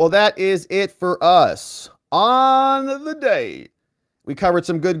 Well, that is it for us on the day. We covered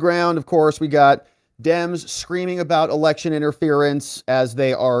some good ground. Of course, we got Dems screaming about election interference as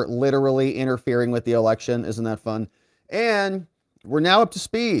they are literally interfering with the election. Isn't that fun? And we're now up to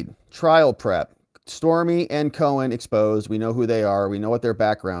speed. Trial prep. Stormy and Cohen exposed. We know who they are. We know what their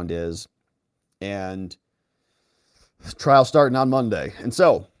background is. And trial starting on Monday. And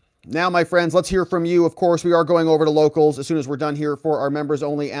so now, my friends, let's hear from you. Of course, we are going over to locals as soon as we're done here for our members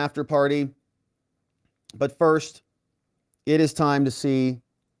only after party. But first, it is time to see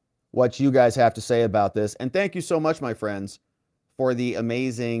what you guys have to say about this. And thank you so much, my friends, for the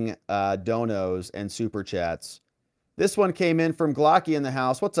amazing donos and super chats. This one came in from Glocky in the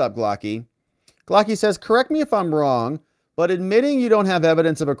house. What's up, Glocky? Glocky says, correct me if I'm wrong, but admitting you don't have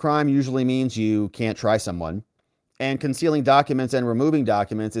evidence of a crime usually means you can't try someone. And concealing documents and removing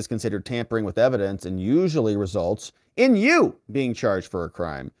documents is considered tampering with evidence and usually results in you being charged for a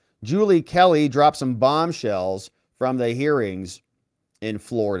crime. Julie Kelly dropped some bombshells from the hearings in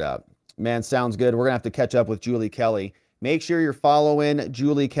Florida. Man, sounds good. We're going to have to catch up with Julie Kelly. Make sure you're following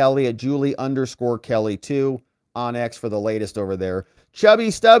Julie Kelly at Julie_Kelly2 on X for the latest over there.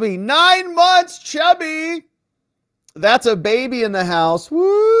 Chubby Stubby, 9 months, Chubby. That's a baby in the house.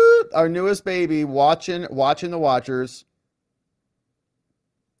 Woo! Our newest baby watching the Watchers.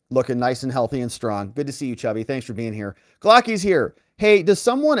 Looking nice and healthy and strong. Good to see you, Chubby. Thanks for being here. Glocky's here. Hey, does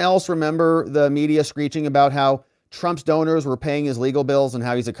someone else remember the media screeching about how Trump's donors were paying his legal bills and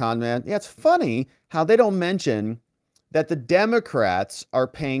how he's a con man? Yeah, it's funny how they don't mention that the Democrats are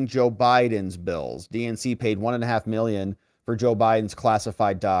paying Joe Biden's bills. DNC paid $1.5 million for Joe Biden's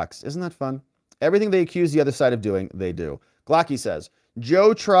classified docs. Isn't that fun? Everything they accuse the other side of doing, they do. Glocky says,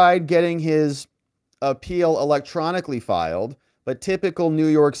 Joe tried getting his appeal electronically filed, but typical New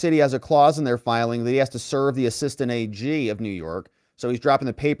York City has a clause in their filing that he has to serve the assistant AG of New York. So he's dropping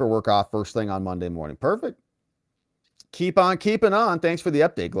the paperwork off first thing on Monday morning. Perfect. Keep on keeping on. Thanks for the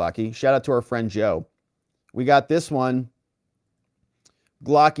update, Glocky. Shout out to our friend Joe. We got this one.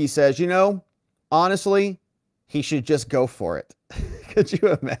 Glocky says, you know, honestly, he should just go for it. Could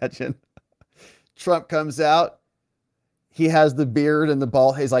you imagine? Trump comes out. He has the beard and the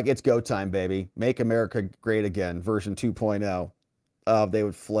ball. He's like, it's go time, baby. Make America great again. Version 2.0. They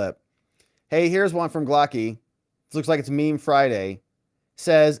would flip. Hey, here's one from Glocky. This looks like it's Meme Friday.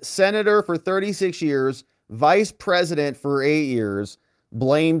 Says, Senator for 36 years, Vice President for 8 years,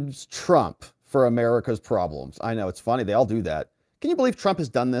 blames Trump for America's problems. I know, it's funny. They all do that. Can you believe Trump has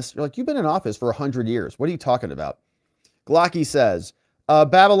done this? You're like, you've been in office for 100 years. What are you talking about? Glocky says,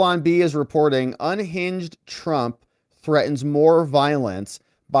 Babylon B is reporting unhinged Trump threatens more violence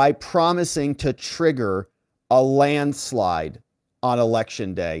by promising to trigger a landslide on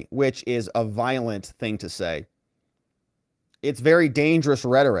election day, which is a violent thing to say. It's very dangerous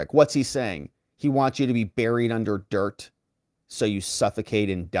rhetoric. What's he saying? He wants you to be buried under dirt so you suffocate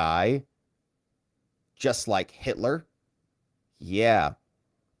and die, just like Hitler. Yeah.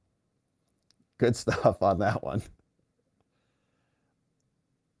 Good stuff on that one.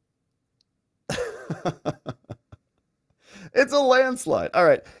 It's a landslide. All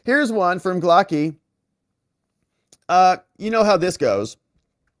right. Here's one from Glocky. You know how this goes.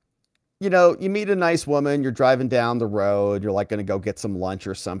 you know, you meet a nice woman, you're driving down the road, you're like going to go get some lunch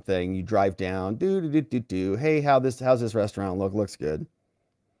or something. You drive down, Hey, how's this restaurant look? Looks good.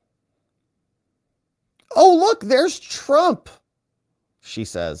 Oh, look, there's Trump, she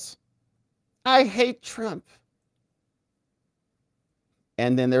says. I hate Trump.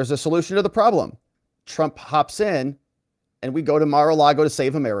 And then there's a solution to the problem. Trump hops in and we go to Mar-a-Lago to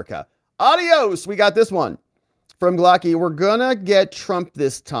save America. Adios. We got this one from Glocky. We're gonna get Trump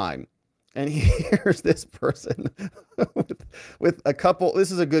this time. And here's this person with a couple.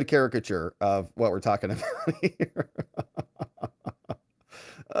 This is a good caricature of what we're talking about here.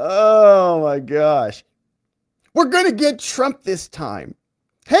 Oh my gosh. We're gonna get Trump this time.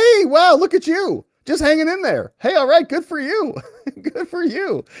 Hey, wow, look at you. Just hanging in there. Hey, all right, good for you. Good for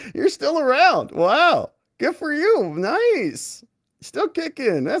you. You're still around. Wow. Good for you. Nice. Still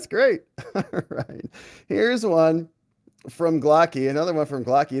kicking. That's great. All right. Here's one from Glocky. Another one from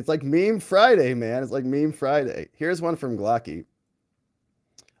Glocky. It's like Meme Friday, man. It's like Meme Friday. Here's one from Glocky.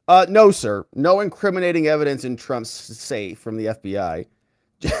 No, sir. No incriminating evidence in Trump's safe from the FBI.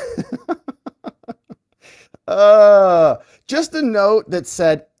 Just a note that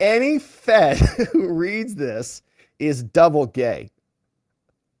said any Fed who reads this is double gay.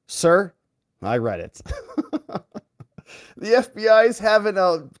 Sir, I read it. The FBI is having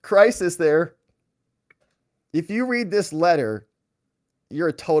a crisis there. If you read this letter, you're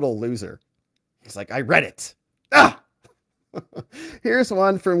a total loser. He's like, I read it. Ah! Here's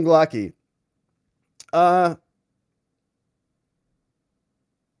one from Glocky.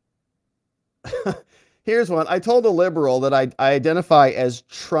 Here's one. I told a liberal that I identify as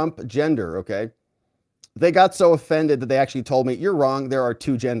Trump gender, okay? They got so offended that they actually told me, you're wrong, there are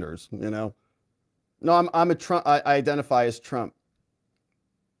two genders, you know? No, I'm a Trump. I identify as Trump.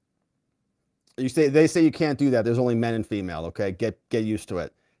 They say you can't do that. There's only men and female, okay? Get used to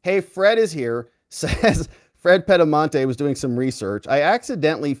it. Hey, Fred is here. Says Fred Pedamonte was doing some research. I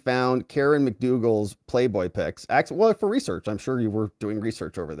accidentally found Karen McDougal's Playboy pics. Well, for research. I'm sure you were doing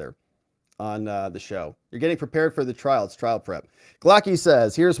research over there on the show. You're getting prepared for the trial. It's trial prep. Glocky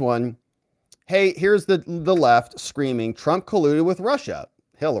says, here's one. Hey, here's the left screaming, Trump colluded with Russia.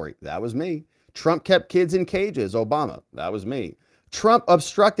 Hillary, that was me. Trump kept kids in cages. Obama, that was me. Trump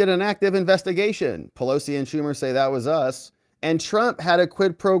obstructed an active investigation. Pelosi and Schumer say that was us. And Trump had a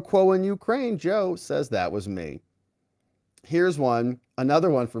quid pro quo in Ukraine. Joe says that was me. Here's one, another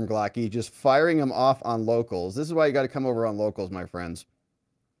one from Glocky, just firing him off on locals. This is why you got to come over on locals, my friends.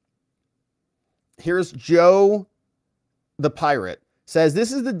 Here's Joe the Pirate. Says,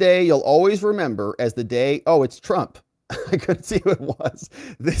 this is the day you'll always remember as the day, oh, it's Trump. I couldn't see who it was.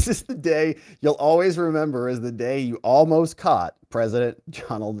 This is the day you'll always remember as the day you almost caught President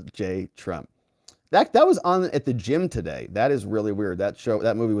Donald J. Trump. That was on at the gym today. That is really weird.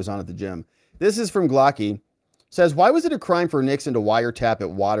 That movie was on at the gym. This is from Glocky. Says, why was it a crime for Nixon to wiretap at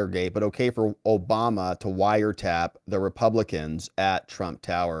Watergate, but okay for Obama to wiretap the Republicans at Trump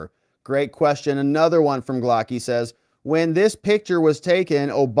Tower? Great question. Another one from Glocky says, when this picture was taken,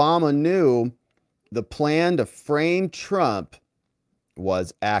 Obama knew the plan to frame Trump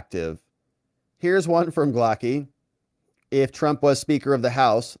was active. Here's one from Glocky. If Trump was Speaker of the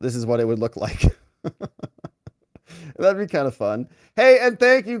House, this is what it would look like. That'd be kind of fun. Hey, and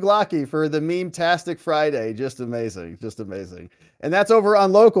thank you, Glocky, for the Meme-tastic Friday. Just amazing. Just amazing. And that's over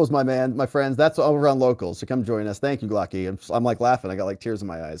on Locals, my man, my friends. That's over on Locals. So come join us. Thank you, Glocky. I'm like laughing. I got like tears in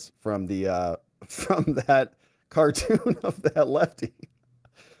my eyes from the from that cartoon of that lefty.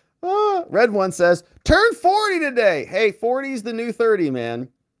 Red one says, turn 40 today. Hey, 40 is the new 30, man.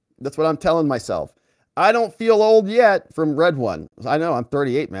 That's what I'm telling myself. I don't feel old yet from Red one. I know I'm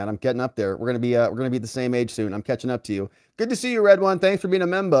 38, man. I'm getting up there. We're gonna be the same age soon. I'm catching up to you. Good to see you, Red one. Thanks for being a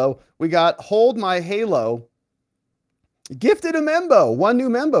membo. We got Hold My Halo. Gifted a membo. One new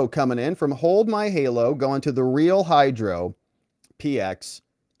membo coming in from Hold My Halo, going to the Real Hydro PX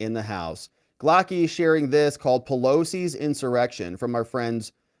in the house. Glocky is sharing this called Pelosi's Insurrection from our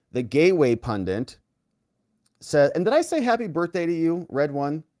friends The Gateway Pundit. Said, and did I say happy birthday to you, Red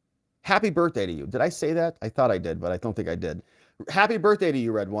one? Happy birthday to you. Did I say that? I thought I did, but I don't think I did. Happy birthday to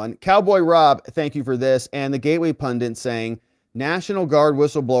you, Red one. Cowboy Rob, thank you for this. And the Gateway Pundit saying, National Guard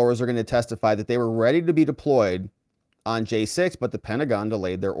whistleblowers are going to testify that they were ready to be deployed on J6, but the Pentagon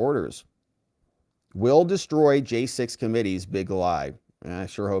delayed their orders. Will destroy J6 committees, big lie. I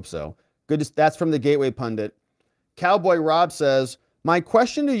sure hope so. Good. That's from the Gateway Pundit. Cowboy Rob says, my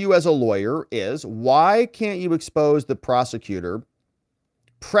question to you as a lawyer is, why can't you expose the prosecutor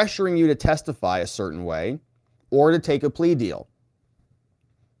pressuring you to testify a certain way or to take a plea deal?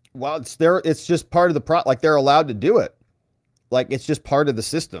 Well, it's just part of the like they're allowed to do it. Like it's just part of the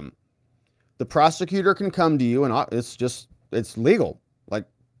system. the prosecutor can come to you and it's legal. Like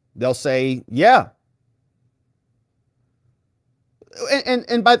they'll say, yeah.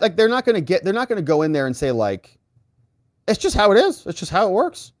 And by like, they're not going to go in there and say like, it's just how it is. It's just how it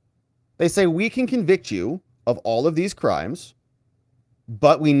works. They say, we can convict you of all of these crimes,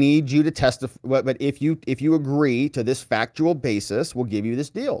 but we need you to testify. But if you agree to this factual basis, we'll give you this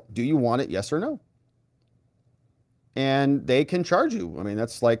deal. Do you want it? Yes or no? And they can charge you. I mean,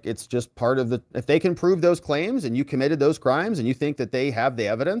 that's like, it's just part of the, if they can prove those claims and you committed those crimes and you think that they have the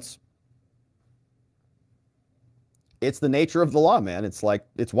evidence, it's the nature of the law, man. It's like,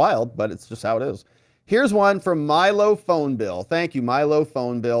 it's wild, but it's just how it is. Here's one from Milo Phone Bill. Thank you, Milo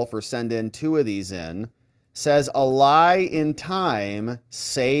Phone Bill, for sending 2 of these in. Says, a lie in time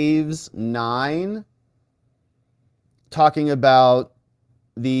saves 9. Talking about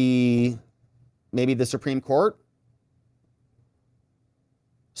maybe the Supreme Court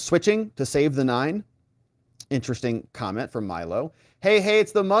switching to save the 9. Interesting comment from Milo. Hey,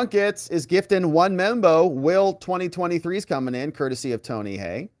 it's the Munkets is gifting 1 membo. Will 2023 is coming in, courtesy of Tony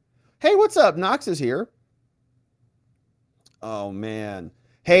Hay. Hey, what's up? Knox is here. Oh, man.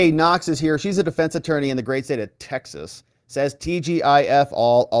 Hey, Knox is here. She's a defense attorney in the great state of Texas. Says TGIF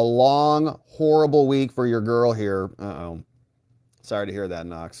all. A long, horrible week for your girl here. Uh-oh. Sorry to hear that,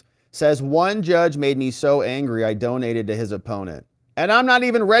 Knox. Says, one judge made me so angry I donated to his opponent. And I'm not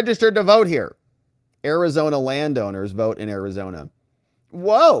even registered to vote here. Arizona landowners vote in Arizona.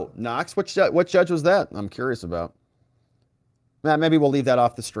 Whoa, Knox. What judge was that? I'm curious about. Maybe we'll leave that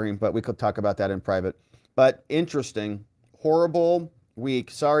off the stream, but we could talk about that in private. But interesting. Horrible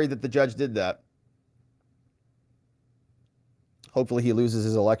week. Sorry that the judge did that. Hopefully he loses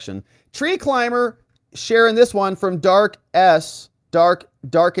his election. Tree Climber sharing this one from Dark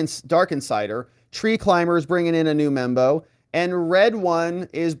Insider. Tree Climber is bringing in a new membo. And Red One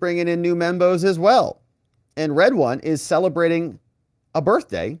is bringing in new membos as well. And Red One is celebrating a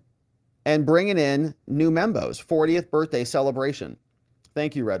birthday and bringing in new membos, 40th birthday celebration.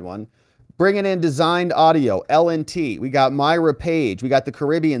 Thank you, Red One. Bringing in Designed Audio, LNT. We got Myra Page. We got the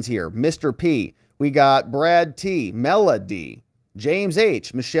Caribbeans here, Mr. P. We got Brad T, Melody, James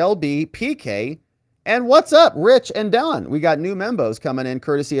H, Michelle B, PK, and what's up, Rich and Don. We got new membos coming in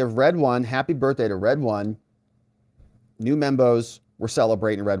courtesy of Red One. Happy birthday to Red One. New membos. We're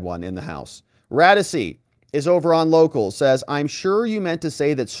celebrating Red One in the house. Radicy is over on Locals, says, I'm sure you meant to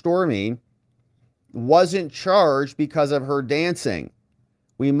say that Stormy wasn't charged because of her dancing.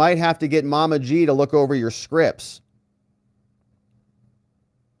 We might have to get Mama G to look over your scripts.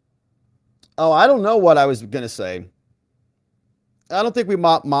 Oh, I don't know what I was going to say. I don't think we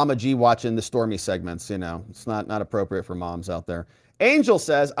Mama G watching the Stormy segments, you know. It's not appropriate for moms out there. Angel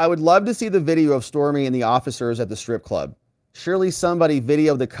says, I would love to see the video of Stormy and the officers at the strip club. Surely somebody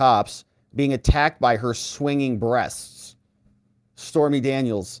videoed the cops being attacked by her swinging breasts. Stormy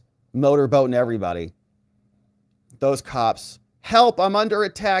Daniels, motorboating everybody. Those cops. Help, I'm under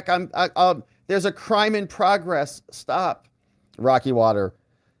attack. There's a crime in progress. Stop. Rocky Water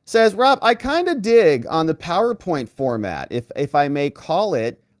says, Rob, I kind of dig on the PowerPoint format, if I may call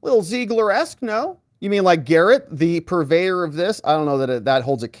it. Little Ziegler-esque, no? You mean like Garrett, the purveyor of this? I don't know that that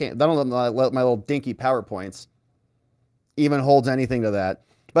holds a can. I don't know that my little dinky PowerPoints even holds anything to that.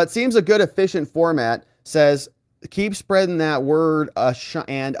 But seems a good, efficient format. Says, keep spreading that word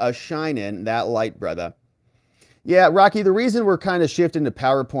and a shining that light, brother. Yeah, Rocky, the reason we're kind of shifting to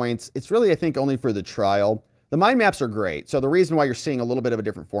PowerPoints, it's really, I think, only for the trial. The mind maps are great. So the reason why you're seeing a little bit of a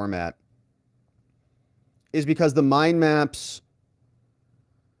different format is because the mind maps,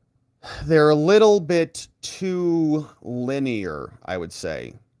 they're a little bit too linear, I would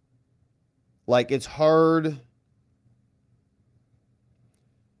say. Like, it's hard.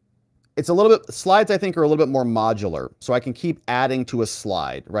 It's a little bit, slides I think are a little bit more modular. So I can keep adding to a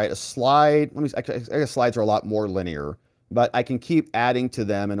slide, right? A slide, I guess slides are a lot more linear, but I can keep adding to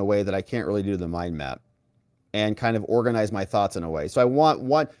them in a way that I can't really do to the mind map and kind of organize my thoughts in a way. So I want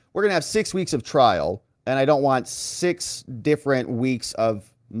we're going to have 6 weeks of trial, and I don't want 6 different weeks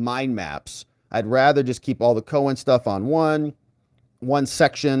of mind maps. I'd rather just keep all the Cohen stuff on one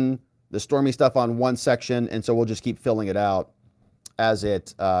section, the Stormy stuff on one section, and so we'll just keep filling it out as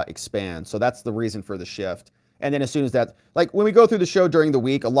it expands. So that's the reason for the shift. And then as soon as that, like when we go through the show during the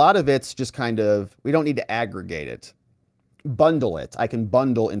week, a lot of it's just kind of, we don't need to aggregate it. Bundle it. I can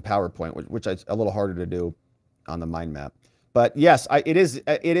bundle in PowerPoint, which is a little harder to do on the mind map. But yes, it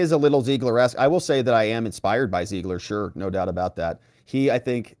is a little Ziegler-esque. I will say that I am inspired by Ziegler, sure, no doubt about that. I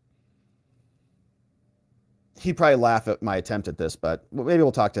think he'd probably laugh at my attempt at this, but maybe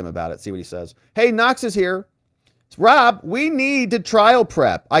we'll talk to him about it, see what he says. Hey, Knox is here. Rob, we need to trial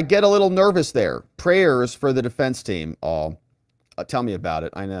prep. I get a little nervous there. Prayers for the defense team. Oh, tell me about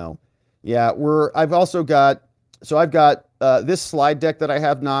it. I know. Yeah, I've also got, so I've got this slide deck that I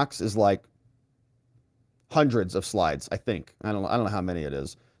have, Knox, is like hundreds of slides, I think. I don't know how many it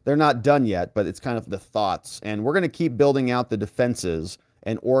is. They're not done yet, but it's kind of the thoughts. And we're going to keep building out the defenses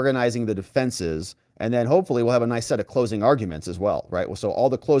and organizing the defenses. And then hopefully we'll have a nice set of closing arguments as well, right? So all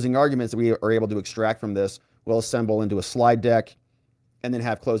the closing arguments that we are able to extract from this, we'll assemble into a slide deck and then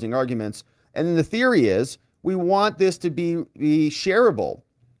have closing arguments. And then the theory is we want this to be shareable.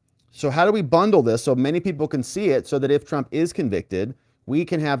 So how do we bundle this so many people can see it so that if Trump is convicted, we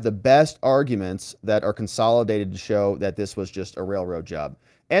can have the best arguments that are consolidated to show that this was just a railroad job.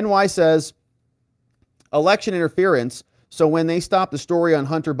 NY says, election interference. So when they stop the story on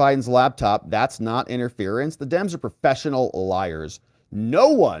Hunter Biden's laptop, that's not interference. The Dems are professional liars. No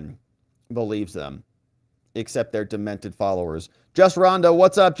one believes them except their demented followers. Just Rhonda,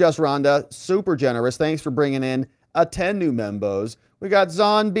 what's up, Just Rhonda? Super generous. Thanks for bringing in 10 new membos. We got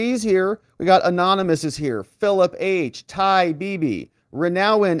Zon B's here. We got Anonymous is here. Philip H. Ty BB.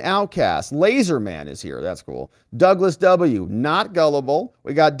 Renown Outcast. Laserman is here. That's cool. Douglas W. Not Gullible.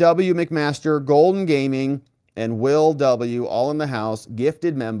 We got W. McMaster, Golden Gaming, and Will W. all in the house.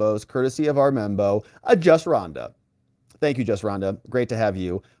 Gifted membos, courtesy of our membo, Just Rhonda. Thank you, Just Rhonda. Great to have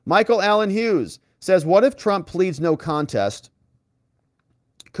you. Michael Allen Hughes says, what if Trump pleads no contest?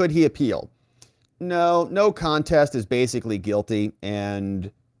 Could he appeal? No, no contest is basically guilty,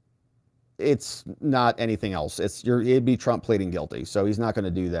 and it's not anything else. It'd be Trump pleading guilty, so he's not going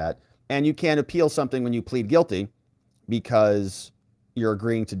to do that. And you can't appeal something when you plead guilty because you're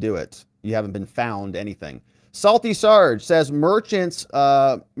agreeing to do it. You haven't been found anything. Salty Sarge says Mercan's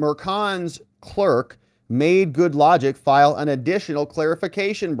clerk made Good Logic file an additional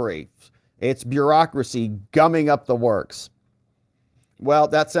clarification brief. It's bureaucracy gumming up the works. Well,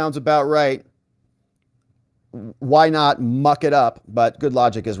 that sounds about right. Why not muck it up? But Good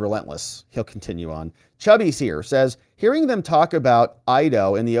Logic is relentless. He'll continue on. Chubby's here, says, hearing them talk about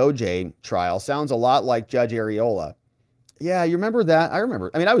Ido in the OJ trial sounds a lot like Judge Areola. Yeah, you remember that? I remember.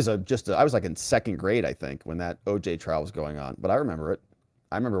 I mean, I was like in second grade, I think, when that OJ trial was going on. But I remember it.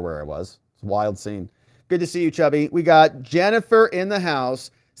 I remember where I was. It's a wild scene. Good to see you, Chubby. We got Jennifer in the house.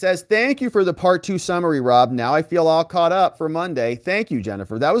 Says, thank you for the part 2 summary, Rob. Now I feel all caught up for Monday. Thank you,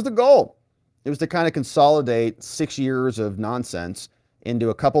 Jennifer. That was the goal. It was to kind of consolidate 6 years of nonsense into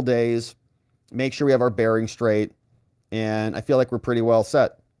a couple days, make sure we have our bearings straight, and I feel like we're pretty well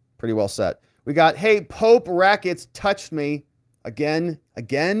set. Pretty well set. We got, hey, Pope Rackets touched me. Again.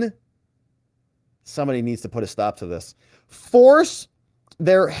 Somebody needs to put a stop to this. Force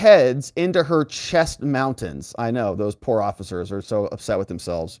their heads into her chest mountains. I know, those poor officers are so upset with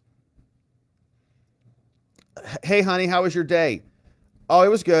themselves. Hey, honey, how was your day? Oh, it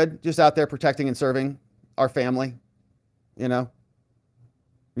was good. Just out there protecting and serving our family, you know?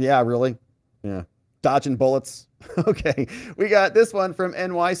 Yeah, really? Yeah. Dodging bullets. Okay. We got this one from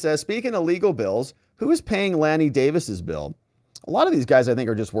NY says, speaking of legal bills, who is paying Lanny Davis's bill? A lot of these guys, I think,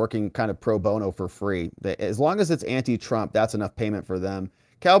 are just working kind of pro bono for free. As long as it's anti-Trump, that's enough payment for them.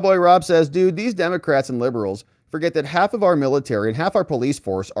 Cowboy Rob says, dude, these Democrats and liberals forget that half of our military and half our police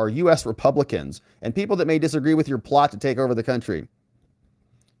force are U.S. Republicans and people that may disagree with your plot to take over the country.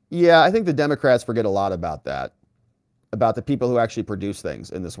 Yeah, I think the Democrats forget a lot about that, about the people who actually produce things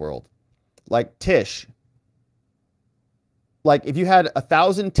in this world. Like Tish. Like if you had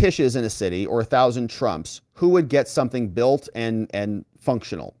 1,000 Tishes in a city or 1,000 Trumps, who would get something built and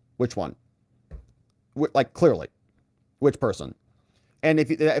functional? Which one? Like clearly, which person? And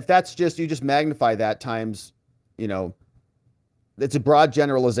if that's just, you just magnify that times, you know, it's a broad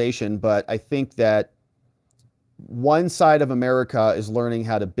generalization, but I think that one side of America is learning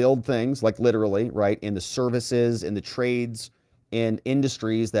how to build things, like literally, right, in the services, in the trades, in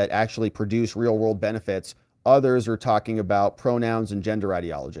industries that actually produce real world benefits. Others are talking about pronouns and gender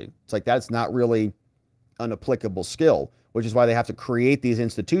ideology. It's like that's not really an applicable skill, which is why they have to create these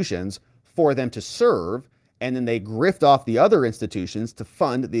institutions for them to serve, and then they grift off the other institutions to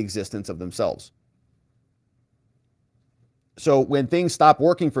fund the existence of themselves. So when things stop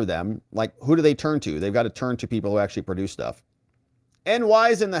working for them, like who do they turn to? They've got to turn to people who actually produce stuff.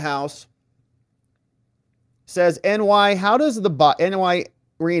 NY's in the house. Says, NY, how does NY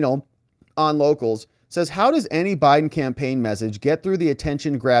Renal on Locals says, how does any Biden campaign message get through the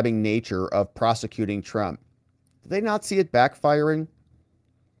attention-grabbing nature of prosecuting Trump? Do they not see it backfiring?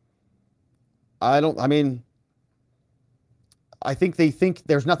 I think they think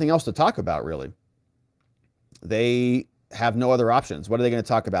there's nothing else to talk about, really. They have no other options. What are they going to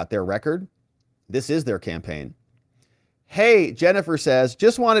talk about? Their record? This is their campaign. Hey, Jennifer says,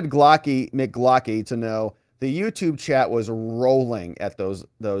 just wanted McGlocky to know the YouTube chat was rolling at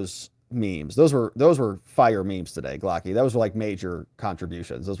those memes. Those were fire memes today, Glocky. Those were like major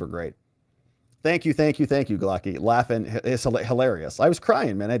contributions. Those were great. Thank you, Glocky. Laughing, it's hilarious. I was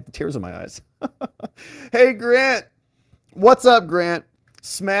crying, man. I had tears in my eyes. Hey, Grant. What's up, Grant?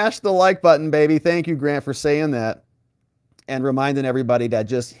 Smash the like button, baby. Thank you, Grant, for saying that. And reminding everybody that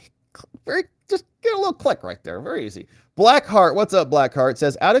just get a little click right there. Very easy. Blackheart, what's up, Blackheart?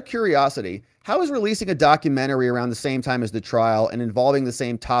 Says, out of curiosity, how is releasing a documentary around the same time as the trial and involving the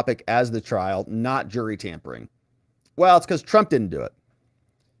same topic as the trial not jury tampering? Well, it's because Trump didn't do it.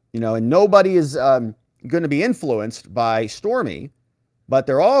 You know, and nobody is going to be influenced by Stormy, but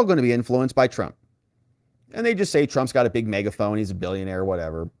they're all going to be influenced by Trump. And they just say Trump's got a big megaphone, he's a billionaire,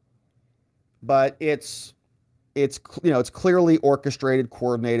 whatever. But it's clearly orchestrated,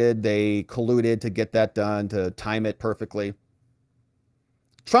 coordinated. They colluded to get that done, to time it perfectly.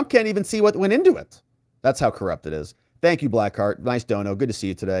 Trump can't even see what went into it. That's how corrupt it is. Thank you, Blackheart. Nice dono. Good to see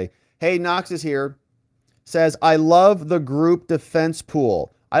you today. Hey, Knox is here. Says, I love the group defense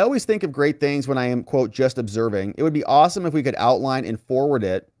pool. I always think of great things when I am, quote, just observing. It would be awesome if we could outline and forward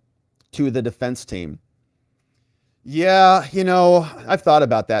it to the defense team. Yeah, you know, I've thought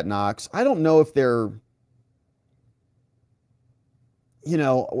about that, Knox. I don't know if they're, you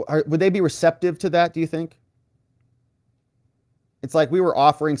know, would they be receptive to that, do you think? It's like we were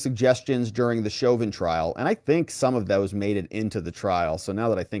offering suggestions during the Chauvin trial, and I think some of those made it into the trial. So now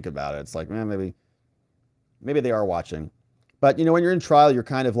that I think about it, it's like, man, maybe they are watching. But, you know, when you're in trial, you're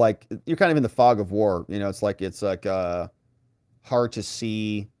kind of in the fog of war. You know, it's like hard to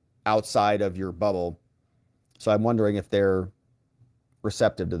see outside of your bubble. So I'm wondering if they're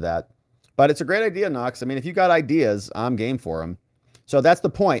receptive to that. But it's a great idea, Knox. I mean, if you got ideas, I'm game for them. So that's the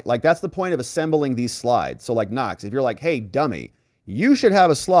point. Like, that's the point of assembling these slides. So like, Knox, if you're like, hey, dummy, you should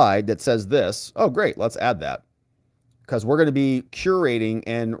have a slide that says this. Oh, great. Let's add that. Because we're going to be curating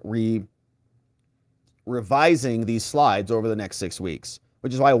and revising these slides over the next 6 weeks,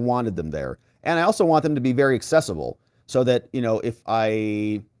 which is why I wanted them there. And I also want them to be very accessible so that, you know, if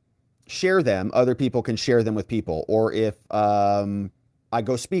I share them, other people can share them with people. Or if I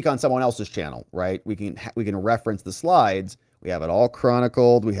go speak on someone else's channel, right? We can reference the slides. We have it all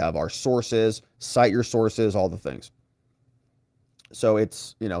chronicled. We have our sources, cite your sources, all the things. So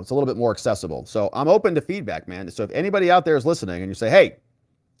it's, you know, it's a little bit more accessible. So I'm open to feedback, man. So if anybody out there is listening and you say, hey,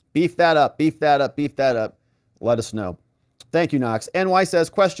 beef that up, let us know. Thank you, Knox. NY says,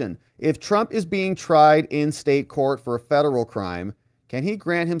 question, if Trump is being tried in state court for a federal crime, can he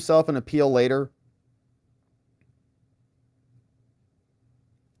grant himself an appeal later?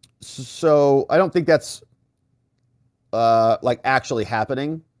 So I don't think that's like actually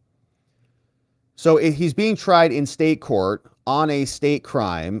happening. So if he's being tried in state court on a state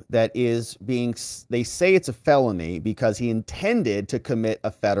crime that is being, they say it's a felony because he intended to commit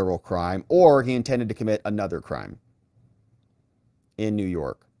a federal crime or he intended to commit another crime in New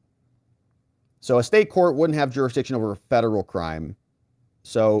York. So a state court wouldn't have jurisdiction over a federal crime.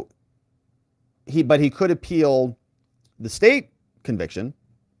 So but he could appeal the state conviction.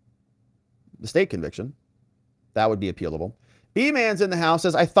 That would be appealable. B-Man's in the house,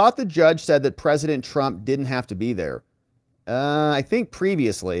 says, I thought the judge said that President Trump didn't have to be there. I think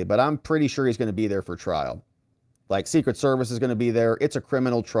previously, but I'm pretty sure he's going to be there for trial. Like, Secret Service is going to be there. It's a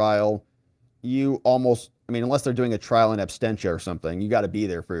criminal trial. You almost, I mean, unless they're doing a trial in absentia or something, you got to be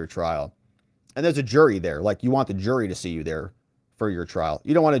there for your trial. And there's a jury there. Like, you want the jury to see you there for your trial.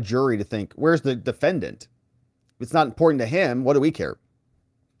 You don't want a jury to think, where's the defendant? If it's not important to him, what do we care?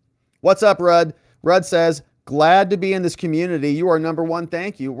 What's up, Rudd? Rudd says, glad to be in this community. You are number one.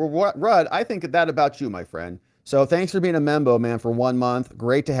 Thank you. Rudd, I think that about you, my friend. So thanks for being a member, man, for 1 month.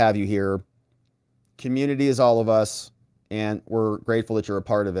 Great to have you here. Community is all of us, and we're grateful that you're a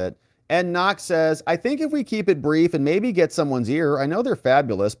part of it. And Knox says, I think if we keep it brief and maybe get someone's ear, I know they're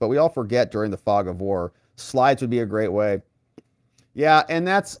fabulous, but we all forget during the fog of war. Slides would be a great way. Yeah, and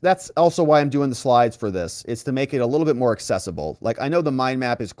that's also why I'm doing the slides for this. It's to make it a little bit more accessible. Like, I know the mind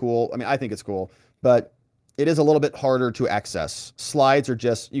map is cool. I mean, I think it's cool, but it is a little bit harder to access. Slides are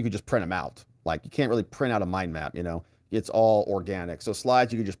just, you could just print them out. Like, you can't really print out a mind map, you know. It's all organic. So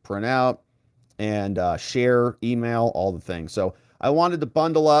slides you can just print out and share, email, all the things. So I wanted to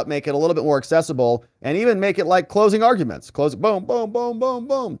bundle up, make it a little bit more accessible, and even make it like closing arguments. Close, boom, boom, boom, boom,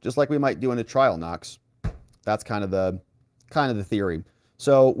 boom, just like we might do in a trial, Knox. That's kind of the theory.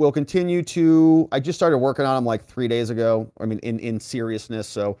 So we'll continue to, I just started working on them like 3 days ago. I mean, in seriousness.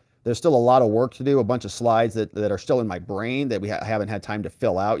 So there's still a lot of work to do, a bunch of slides that are still in my brain that we haven't had time to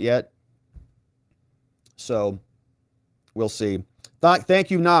fill out yet. So We'll see. Thank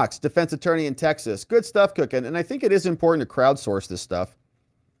you, Knox, defense attorney in Texas. Good stuff cooking. And I think it is important to crowdsource this stuff.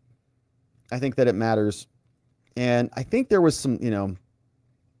 I think that it matters. And I think there was some,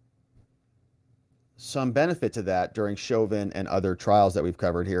 some benefit to that during Chauvin and other trials that we've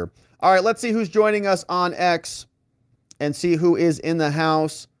covered here. All right, let's see who's joining us on X and see who is in the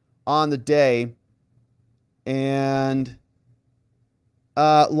house on the day. And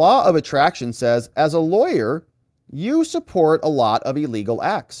Law of Attraction says, as a lawyer, you support a lot of illegal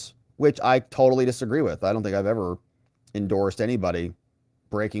acts, which I totally disagree with. I don't think I've ever endorsed anybody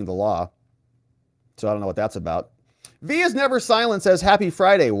breaking the law. So I don't know what that's about. V is Never Silent says, happy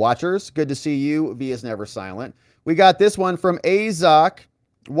Friday, watchers. Good to see you. V is Never Silent. We got this one from Azok.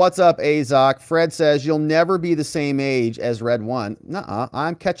 What's up, Azok? Fred says, you'll never be the same age as Red One. Nuh-uh,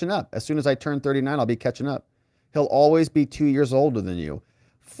 I'm catching up. As soon as I turn 39, I'll be catching up. He'll always be 2 years older than you.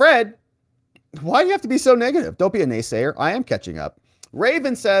 Fred, why do you have to be so negative? Don't be a naysayer. I am catching up.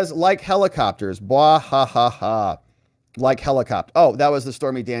 Raven says, like helicopters. Blah, ha, ha, ha. Like helicopter. Oh, that was the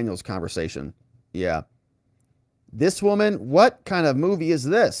Stormy Daniels conversation. Yeah. This woman, what kind of movie is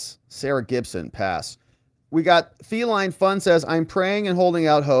this? Sarah Gibson, pass. We got Feline Fun says, I'm praying and holding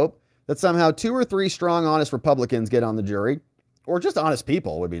out hope that somehow 2 or 3 strong, honest Republicans get on the jury. Or just honest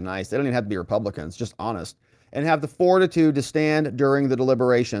people would be nice. They don't even have to be Republicans, just honest. And have the fortitude to stand during the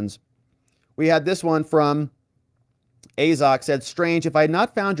deliberations. We had this one from Azok said, strange, if I had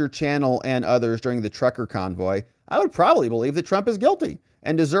not found your channel and others during the trucker convoy, I would probably believe that Trump is guilty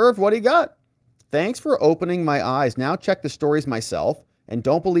and deserved what he got. Thanks for opening my eyes. Now check the stories myself and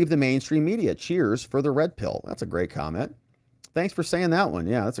don't believe the mainstream media. Cheers for the red pill. That's a great comment. Thanks for saying that one.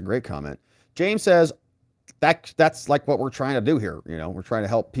 Yeah, that's a great comment. James says, that's like what we're trying to do here. We're trying to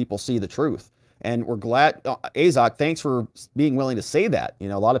help people see the truth. And we're glad, Azok, thanks for being willing to say that. A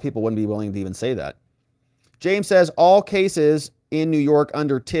lot of people wouldn't be willing to even say that. James says, all cases in New York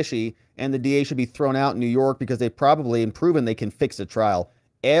under Tishy and the DA should be thrown out in New York because they've probably proven they can fix a trial.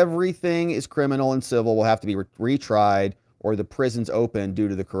 Everything is criminal and civil will have to be retried or the prisons open due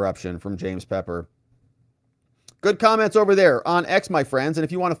to the corruption, from James Pepper. Good comments over there on X, my friends. And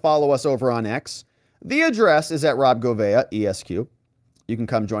if you want to follow us over on X, the address is at Rob Govea, ESQ. You can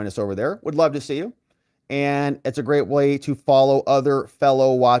come join us over there. Would love to see you. And it's a great way to follow other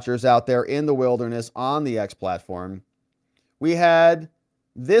fellow watchers out there in the wilderness on the X platform. We had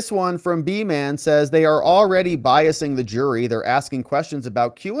this one from B-Man says, they are already biasing the jury. They're asking questions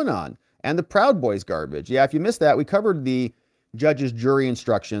about QAnon and the Proud Boys garbage. Yeah, if you missed that, we covered the judge's jury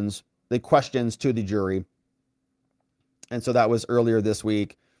instructions, the questions to the jury. And so that was earlier this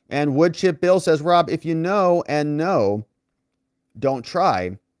week. And Woodchip Bill says, Rob, if you know and know, don't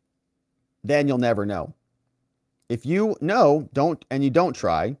try, then you'll never know. If you know, and you don't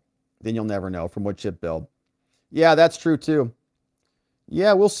try, then you'll never know, from Woodchip Bill. Yeah, that's true too.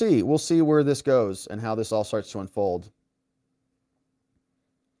 Yeah, we'll see. We'll see where this goes and how this all starts to unfold.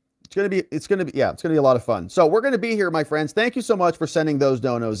 It's going to be a lot of fun. So we're going to be here, my friends. Thank you so much for sending those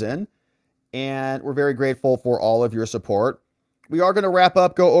donos in. And we're very grateful for all of your support. We are going to wrap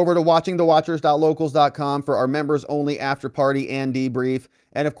up, go over to watchingthewatchers.locals.com for our members only after party and debrief.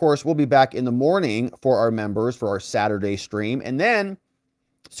 And of course, we'll be back in the morning for our members for our Saturday stream. And then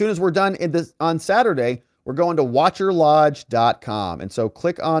as soon as we're done on Saturday, we're going to watcherlodge.com. And so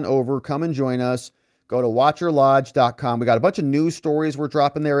click on over, come and join us. Go to watcherlodge.com. We got a bunch of news stories we're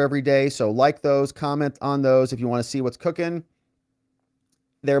dropping there every day. So like those, comment on those if you want to see what's cooking.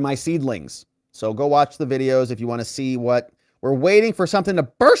 They're my seedlings. So go watch the videos if you want to see what we're waiting for, something to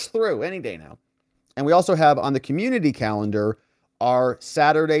burst through any day now. And we also have on the community calendar our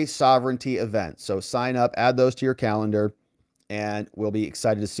Saturday sovereignty event. So sign up, add those to your calendar, and we'll be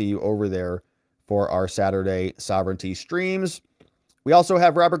excited to see you over there for our Saturday sovereignty streams. We also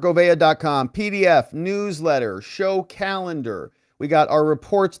have robertgovea.com, PDF, newsletter, show calendar. We got our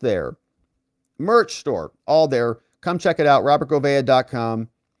reports there, merch store, all there. Come check it out, robertgovea.com.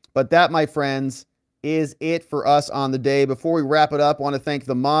 But that, my friends, is it for us on the day. Before we wrap it up, I want to thank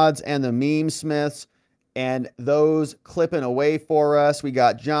the mods and the meme smiths and those clipping away for us. We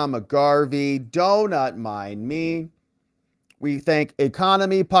got John McGarvey, Donut Mind Me. We thank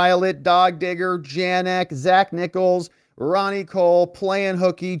Economy Pilot, Dog Digger, Janek, Zach Nichols, Ronnie Cole, Playing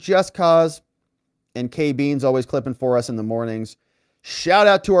Hooky, Just Cause, and K Beans always clipping for us in the mornings. Shout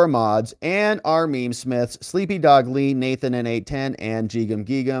out to our mods and our meme smiths, Sleepy Dog Lee, Nathan N810, and Geegum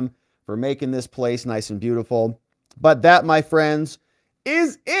Geegum for making this place nice and beautiful. But that, my friends,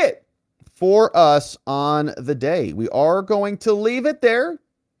 is it for us on the day. We are going to leave it there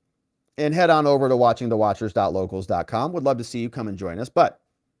and head on over to watchingthewatchers.locals.com. Would love to see you come and join us, but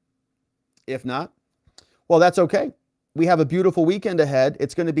if not, well, that's okay. we have a beautiful weekend ahead.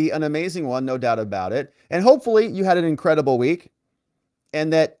 It's going to be an amazing one, no doubt about it. And hopefully you had an incredible week,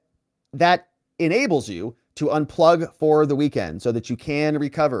 and that enables you to unplug for the weekend so that you can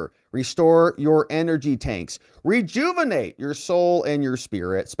recover, restore your energy tanks, rejuvenate your soul and your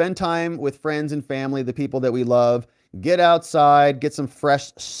spirit, spend time with friends and family, the people that we love, get outside, get some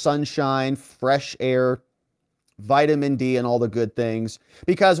fresh sunshine, fresh air, vitamin D, and all the good things,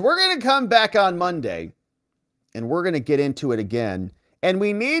 because we're going to come back on Monday and we're going to get into it again. And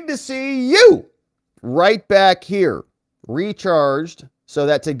we need to see you right back here, recharged, so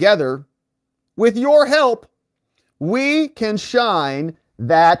that together, with your help, we can shine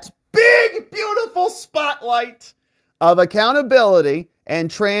that big, beautiful spotlight of accountability and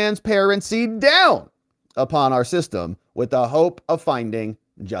transparency down upon our system with the hope of finding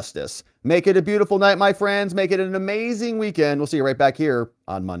justice. Make it a beautiful night, my friends. Make it an amazing weekend. We'll see you right back here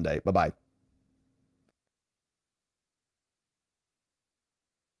on Monday. Bye-bye.